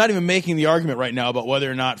 I'm not even making the argument right now about whether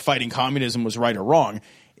or not fighting communism was right or wrong.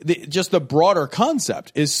 Just the broader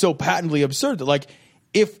concept is so patently absurd that, like,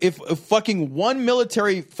 if fucking one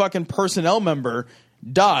military fucking personnel member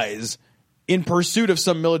dies in pursuit of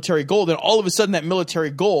some military goal, then all of a sudden that military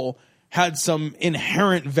goal had some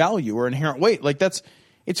inherent value or inherent weight. Like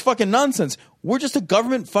it's fucking nonsense. We're just a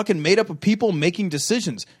government fucking made up of people making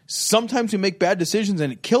decisions. Sometimes we make bad decisions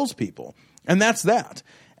and it kills people, and that's that.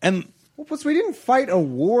 And plus, we didn't fight a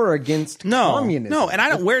war against communism. No, and I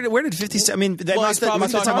don't. Where did 50? I mean, they must have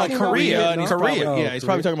talking about Korea. Yeah, he's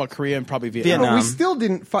probably talking about Korea and probably Vietnam. No, we still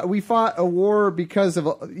didn't fight. We fought a war because of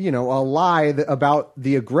a lie about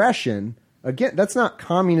the aggression. Again, that's not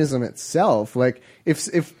communism itself. Like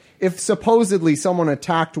if supposedly someone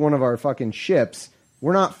attacked one of our fucking ships,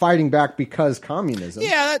 we're not fighting back because communism.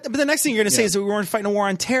 Yeah, but the next thing you're going to say is that we weren't fighting a war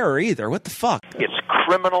on terror either. What the fuck? It's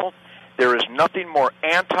criminal. There is nothing more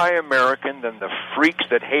anti-American than the freaks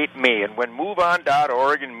that hate me. And when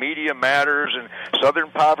MoveOn.org and Media Matters and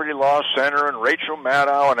Southern Poverty Law Center and Rachel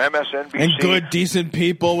Maddow and MSNBC... And good, decent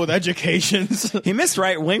people with educations. He missed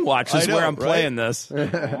Right Wing Watch is where I'm playing this.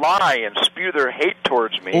 lie and spew their hate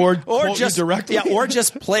towards me. Or just directly. Yeah, or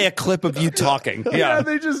just play a clip of you talking. Yeah,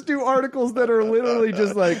 they just do articles that are literally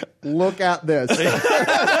just like, look at this.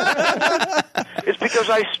 It's because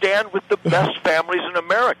I stand with the best families in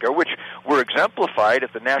America, which were exemplified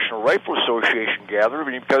at the National Rifle Association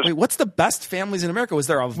gathering. Because wait, what's the best families in America? Was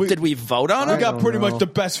there did we vote on it? We got pretty much the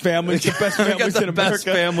best families. The best families in America. Best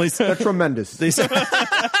families. They're tremendous. Let's get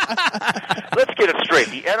it straight.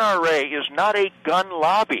 The NRA is not a gun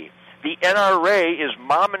lobby. The NRA is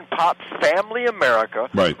mom and pop family America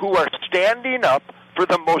who are standing up for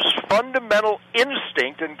the most fundamental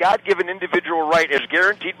instinct and God-given individual right as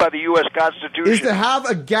guaranteed by the U.S. Constitution is to have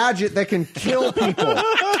a gadget that can kill people.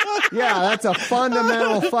 Yeah, that's a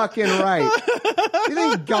fundamental fucking right. You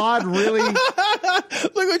think God really...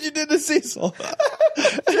 Look what you did to Cecil.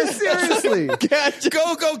 Seriously. Gadget.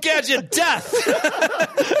 Go Gadget death.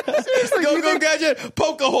 Seriously, Go Gadget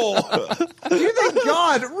poke a hole. Do you think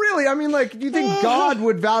God really? I mean, like, do you think God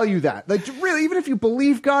would value that? Like, really, even if you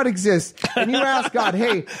believe God exists, and you ask God,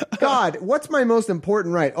 "Hey, God, what's my most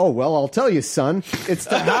important right?" Oh, well, I'll tell you, son. It's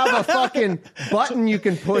to have a fucking button you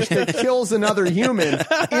can push that kills another human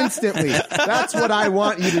instantly. That's what I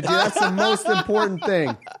want you to do. That's the most important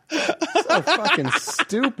thing. So fucking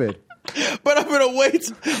stupid. But I'm going to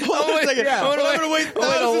wait. Hold on a second. Yeah. I'm going to wait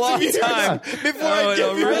a long time before I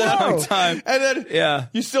get you long one. time. And then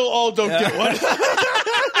you still all don't get one.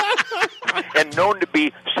 and known to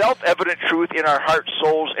be self-evident truth in our heart,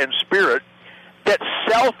 souls, and spirit, that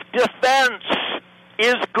self-defense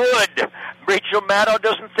is good. Rachel Maddow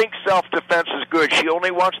doesn't think self-defense is good. She only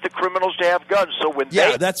wants the criminals to have guns. So when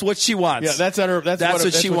that's what she wants. Yeah, that's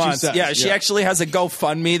what she wants. She she actually has a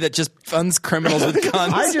GoFundMe that just funds criminals with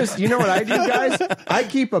guns. You know what I do, guys? I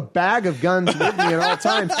keep a bag of guns with me at all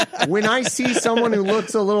times. When I see someone who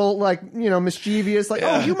looks a little mischievous, like,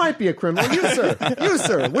 oh, you might be a criminal. You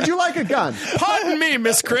sir, would you like a gun? Pardon me,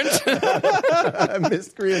 miscreant.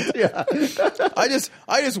 Miscreant, yeah. I just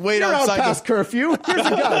wait You're outside. Out past curfew. Here's a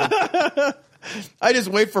gun. I just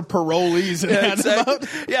wait for parolees and hand them out.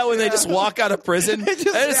 Yeah, when they just walk out of prison, I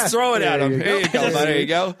just throw it at them. Here you go. There you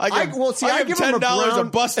go. I give $10 a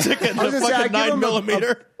bus ticket and a fucking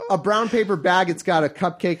 9mm. A brown paper bag. It's got a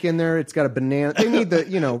cupcake in there. It's got a banana. They need the,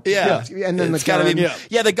 and then it's the gun.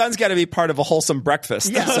 The gun's got to be part of a wholesome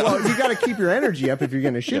breakfast. Yeah, well, you got to keep your energy up if you're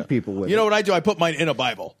going to shoot people with it. You know what I do? I put mine in a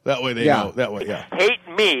Bible. That way they know. That way, hate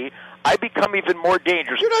me, I become even more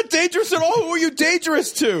dangerous. You're not dangerous at all. Who are you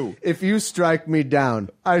dangerous to? If you strike me down,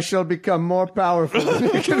 I shall become more powerful.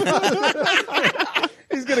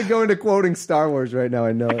 He's going to go into quoting Star Wars right now,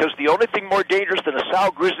 I know. Because the only thing more dangerous than a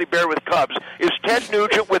sow grizzly bear with cubs is Ted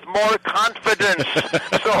Nugent with more confidence.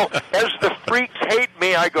 So as the freaks hate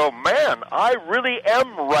me, I go, man, I really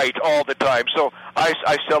am right all the time. So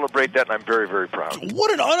I celebrate that, and I'm very, very proud.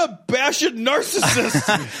 What an unabashed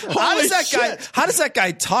narcissist. How does that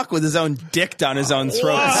guy talk with his own dick down his own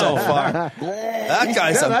throat so far? That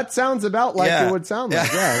guy's that sounds about like it would sound like.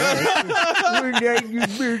 I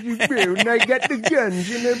got the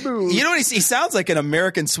guns in the booth. You know what he sounds like? An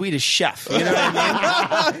American Swedish chef. You know what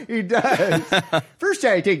I mean? He does. First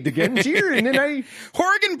I take the guns here, and then I...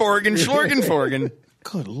 Horgan, Borgen, Schlorgen, Forgan.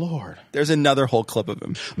 Good Lord. There's another whole clip of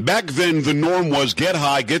him. Back then, the norm was get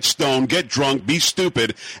high, get stoned, get drunk, be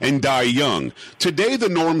stupid, and die young. Today, the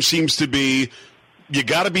norm seems to be you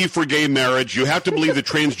got to be for gay marriage. You have to believe that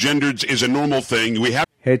transgendered is a normal thing.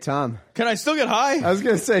 Hey, Tom. Can I still get high? I was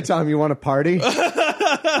going to say, Tom, you want a party?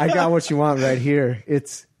 I got what you want right here.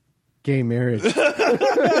 It's gay marriage.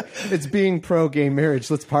 It's being pro-gay marriage.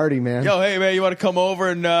 Let's party, man. Yo, hey, man, you want to come over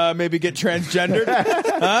and maybe get transgendered?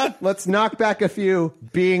 Huh? Let's knock back a few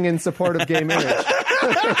being in support of gay marriage.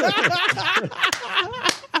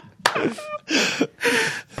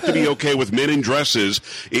 To be okay with men in dresses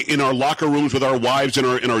in our locker rooms with our wives and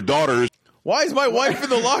our daughters. Why is my wife in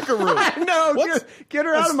the locker room? I know. Get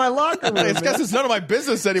her out of my locker room. I guess it's none of my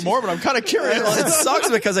business anymore, but I'm kind of curious. It sucks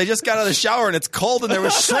because I just got out of the shower and it's cold and there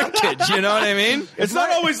was shrinkage. You know what I mean? It's not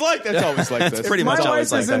always like that. It's always like this. Pretty much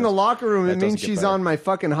always like that. My wife is in the locker room. It means she's on my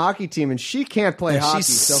fucking hockey team and she can't play hockey.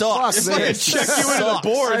 She so sucks. Fucking check you into the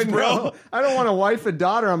boards, bro. I don't want a wife and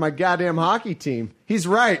daughter on my goddamn hockey team. He's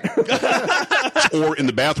right. Or in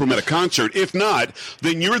the bathroom at a concert. If not,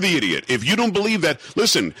 then you're the idiot. If you don't believe that,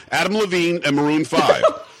 listen, Adam Levine and Maroon 5,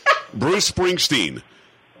 Bruce Springsteen,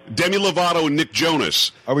 Demi Lovato and Nick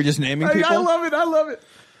Jonas. Are we just naming people? I love it.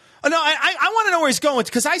 Oh, no, I want to know where he's going with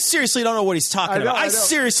because I seriously don't know what he's talking about. I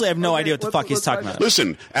seriously have no idea what the fuck he's talking about.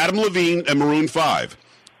 Listen, Adam Levine and Maroon 5,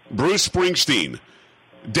 Bruce Springsteen,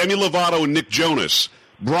 Demi Lovato and Nick Jonas,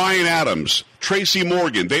 Bryan Adams, Tracy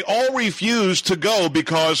Morgan, they all refuse to go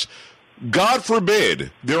because, God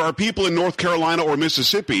forbid, there are people in North Carolina or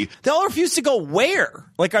Mississippi. They all refuse to go where?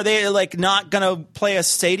 Like, are they, like, not going to play a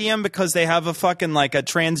stadium because they have a fucking, like, a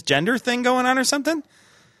transgender thing going on or something?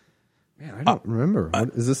 Man, I don't remember.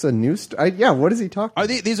 Is this a new... what is he talking about?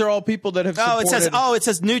 These are all people that have supported... It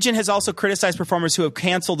says Nugent has also criticized performers who have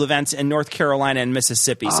canceled events in North Carolina and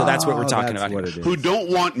Mississippi. So that's what we're talking about here. Who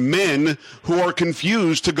don't want men who are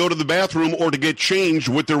confused to go to the bathroom or to get changed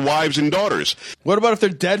with their wives and daughters. What about if they're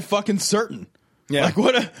dead fucking certain? Yeah. Like,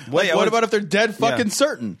 what about if they're dead fucking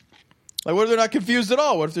certain? Like, what if they're not confused at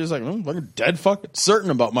all? What if they're just like, I'm dead fucking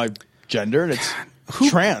certain about my gender and it's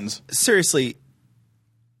trans? Seriously,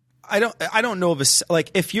 I don't know of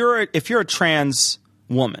like if you're a trans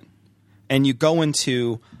woman and you go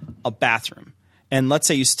into a bathroom and let's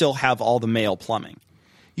say you still have all the male plumbing,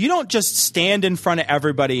 you don't just stand in front of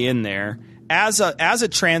everybody in there as a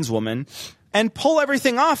trans woman and pull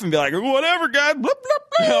everything off and be like, whatever, guy, bloop, bloop,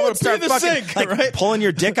 bloop, I'm gonna start pee the fucking, sink, like, right? pulling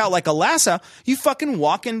your dick out like a lasso. You fucking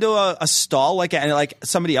walk into a stall like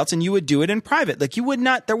somebody else, and you would do it in private. Like you would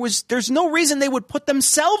not. There's no reason they would put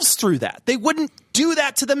themselves through that. They wouldn't do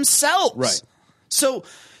that to themselves, right? So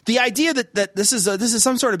the idea that this is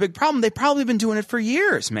some sort of big problem, they've probably been doing it for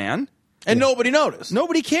years, man. And nobody noticed.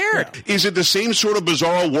 Nobody cared. Yeah. Is it the same sort of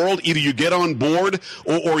bizarre world? Either you get on board,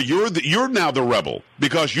 or you're now the rebel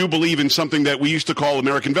because you believe in something that we used to call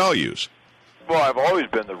American values. Well, I've always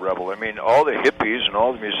been the rebel. I mean, all the hippies and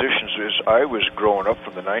all the musicians, as I was growing up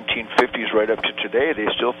from the 1950s right up to today, they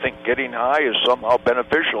still think getting high is somehow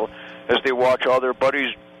beneficial as they watch all their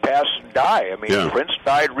buddies pass and die. I mean, Prince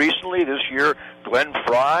died recently this year. Glenn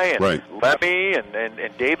Fry and Lemmy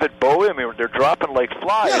and David Bowie. I mean, they're dropping like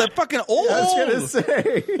flies. Yeah, they're fucking old. Yeah, I was gonna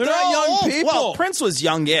say they're not young old. people. Well, Prince was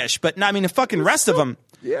youngish, but I mean, the fucking rest of them.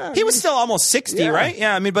 Yeah, he was still almost 60, right?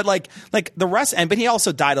 Yeah, I mean, but like the rest, but he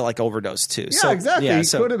also died of like overdose too. Yeah, so, exactly. Yeah, he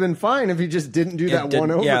could have been fine if he just didn't do that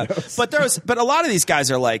one overdose. Yeah. But a lot of these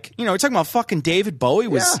guys are like, we're talking about fucking David Bowie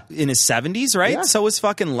was in his 70s, right? Yeah. So was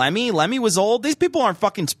fucking Lemmy. Lemmy was old. These people aren't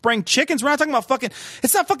fucking spring chickens. We're not talking about fucking.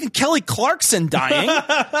 It's not fucking Kelly Clarkson dying.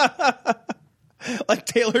 Like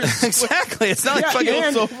Taylor Swift. Exactly. It's not like fucking.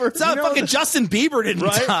 It's not fucking Justin Bieber didn't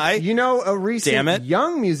die. You know, a recent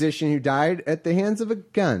young musician who died at the hands of a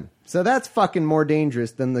gun. So that's fucking more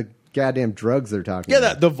dangerous than the goddamn drugs they're talking about.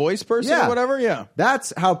 Yeah, the voice person or whatever. Yeah,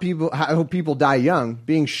 that's how people die young,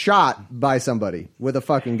 being shot by somebody with a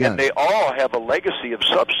fucking gun. And they all have a legacy of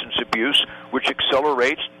substance abuse, which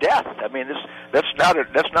accelerates death. I mean, that's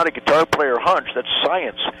not a guitar player hunch. That's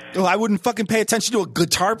science. Well, I wouldn't fucking pay attention to a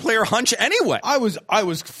guitar player hunch anyway. I was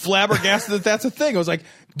flabbergasted that that's a thing. I was like,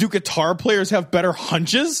 do guitar players have better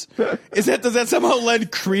hunches? Does that somehow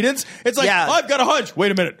lend credence? It's like, I've got a hunch.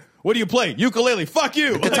 Wait a minute. What do you play? Ukulele. Fuck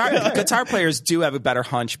you. Guitar players do have a better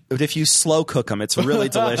hunch, but if you slow cook them, it's really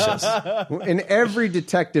delicious. In every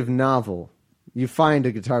detective novel, you find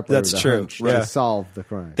a guitar player with a hunch to solve the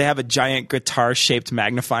crime. They have a giant guitar-shaped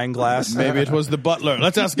magnifying glass. Maybe it was the butler.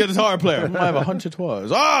 Let's ask a guitar player. I have a hunch it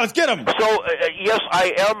was. Let's get him. So, yes,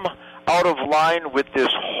 I am out of line with this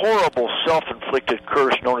horrible self-inflicted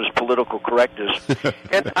curse known as political correctness.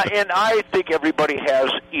 and I think everybody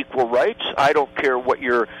has equal rights. I don't care what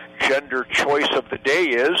your gender choice of the day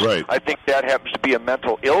is. Right. I think that happens to be a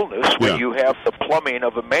mental illness when you have the plumbing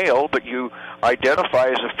of a male, but you identify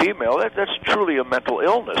as a female. That's truly a mental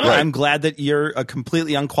illness. Right. I'm glad that you're a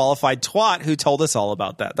completely unqualified twat who told us all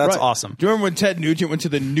about that. That's awesome. Do you remember when Ted Nugent went to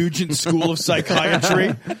the Nugent School of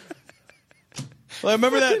Psychiatry? Well,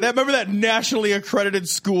 remember that nationally accredited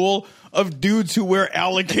school of dudes who wear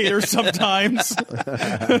alligators sometimes?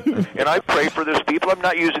 And I pray for those people. I'm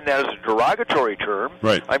not using that as a derogatory term.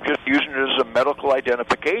 Right. I'm just using it as a medical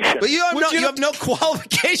identification. But you have no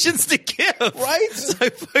qualifications to give. Right?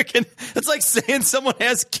 It's like saying someone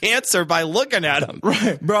has cancer by looking at them.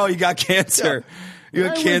 Right. Bro, you got cancer. Yeah. You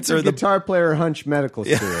had cancer. Went to guitar player hunch medical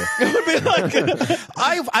school.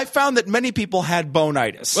 I found that many people had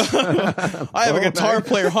bonitis. I have a guitar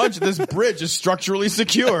player hunch. This bridge is structurally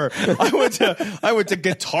secure. I went to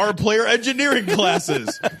guitar player engineering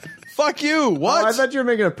classes. Fuck you. What? Oh, I thought you were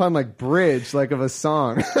making a pun like bridge, like of a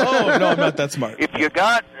song. Oh, no, I'm not that smart. If you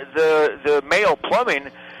got the male plumbing,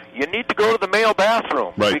 you need to go to the male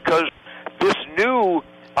bathroom. Right. Because this new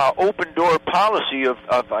open-door policy of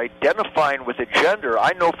identifying with a gender,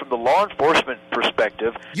 I know from the law enforcement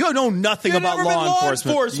perspective. You know nothing about law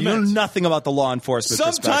enforcement. You know nothing about the law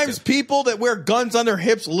enforcement Sometimes people that wear guns on their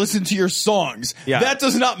hips listen to your songs. Yeah. That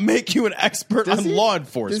does not make you an expert on law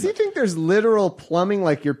enforcement. Does he think there's literal plumbing,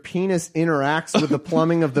 like your penis interacts with the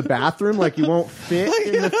plumbing of the bathroom, like you won't fit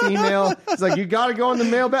in the female? It's like, you got to go in the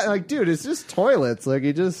male bathroom. Like, dude, it's just toilets. Like,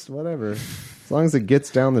 you just, whatever. As long as it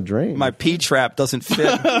gets down the drain. My P-trap doesn't fit.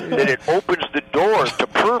 That it opens the door to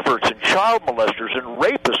perverts and child molesters and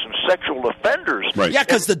rapists and sexual offenders. Right. Yeah,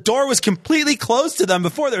 because the door was completely closed to them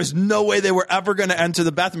before. There was no way they were ever going to enter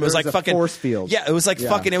the bathroom. It was like a fucking force field. Yeah, it was like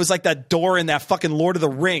fucking. It was like that door in that fucking Lord of the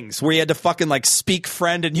Rings where you had to fucking like speak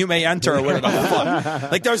friend and you may enter or whatever the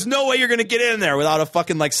fuck. Like there's no way you're going to get in there without a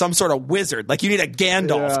fucking like some sort of wizard. Like you need a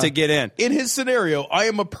Gandalf to get in. In his scenario, I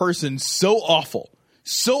am a person so awful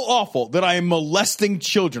that I am molesting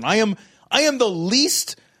children. I am the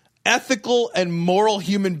least ethical and moral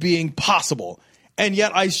human being possible. And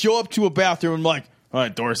yet I show up to a bathroom and I'm like, all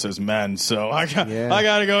right, door says men, so I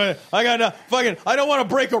gotta go in. I don't want to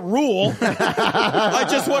break a rule. I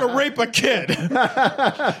just want to rape a kid.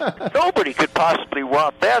 Nobody could possibly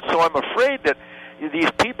want that, so I'm afraid that these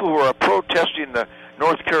people who are protesting the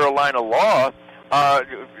North Carolina law,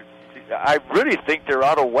 I really think they're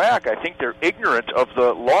out of whack. I think they're ignorant of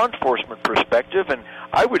the law enforcement perspective, and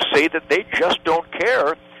I would say that they just don't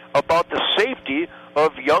care about the safety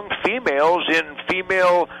of young females in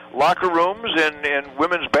female locker rooms and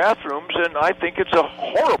women's bathrooms, and I think it's a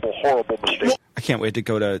horrible, horrible mistake. I can't wait to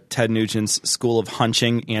go to Ted Nugent's School of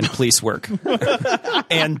Hunching and Police Work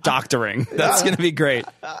and Doctoring. That's going to be great.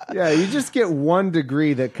 Yeah, you just get 1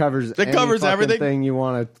 degree that covers everything thing you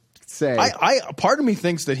want to say. Part of me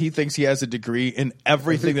thinks that he thinks he has a degree in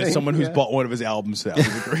everything that someone who's bought one of his albums has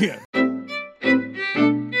a degree in.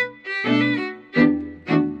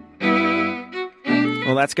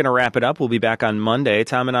 Well, that's going to wrap it up. We'll be back on Monday.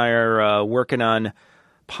 Tom and I are working on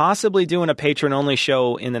possibly doing a patron-only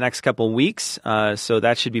show in the next couple weeks, so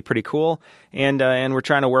that should be pretty cool. And we're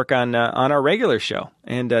trying to work on our regular show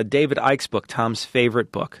and David Icke's book, Tom's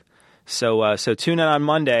favorite book. So tune in on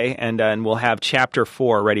Monday, and we'll have Chapter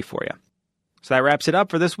 4 ready for you. So that wraps it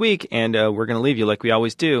up for this week, and we're going to leave you like we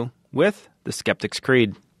always do with the Skeptic's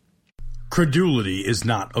Creed. Credulity is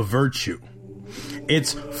not a virtue.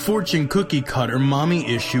 It's fortune cookie cutter,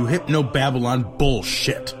 mommy issue, hypno-Babylon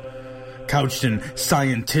bullshit. Couched in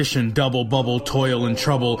scientician, double bubble, toil and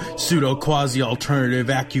trouble, pseudo quasi-alternative,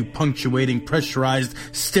 acupunctuating, pressurized,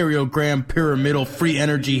 stereogram, pyramidal, free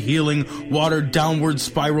energy healing, watered downward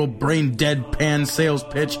spiral, brain deadpan sales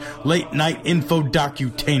pitch, late night info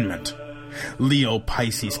docutainment. Leo,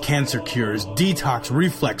 Pisces, cancer cures, detox,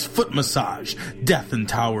 reflex, foot massage, death in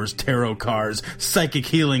towers, tarot cards, psychic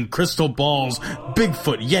healing, crystal balls,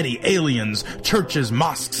 Bigfoot, Yeti, aliens, churches,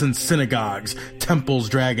 mosques and synagogues, temples,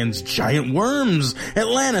 dragons, giant worms,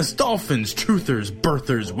 Atlantis, dolphins, truthers,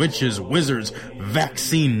 birthers, witches, wizards,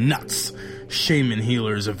 vaccine nuts, shaman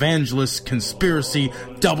healers, evangelists, conspiracy,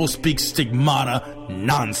 doublespeak, stigmata,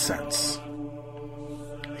 nonsense.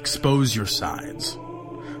 Expose your sides.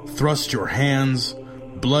 Thrust your hands,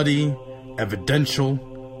 bloody,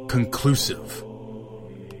 evidential, conclusive.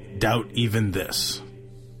 Doubt even this.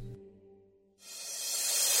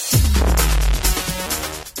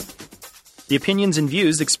 The opinions and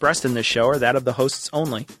views expressed in this show are that of the hosts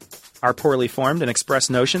only. Our poorly formed and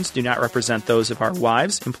expressed notions do not represent those of our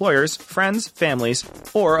wives, employers, friends, families,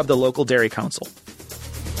 or of the local dairy council.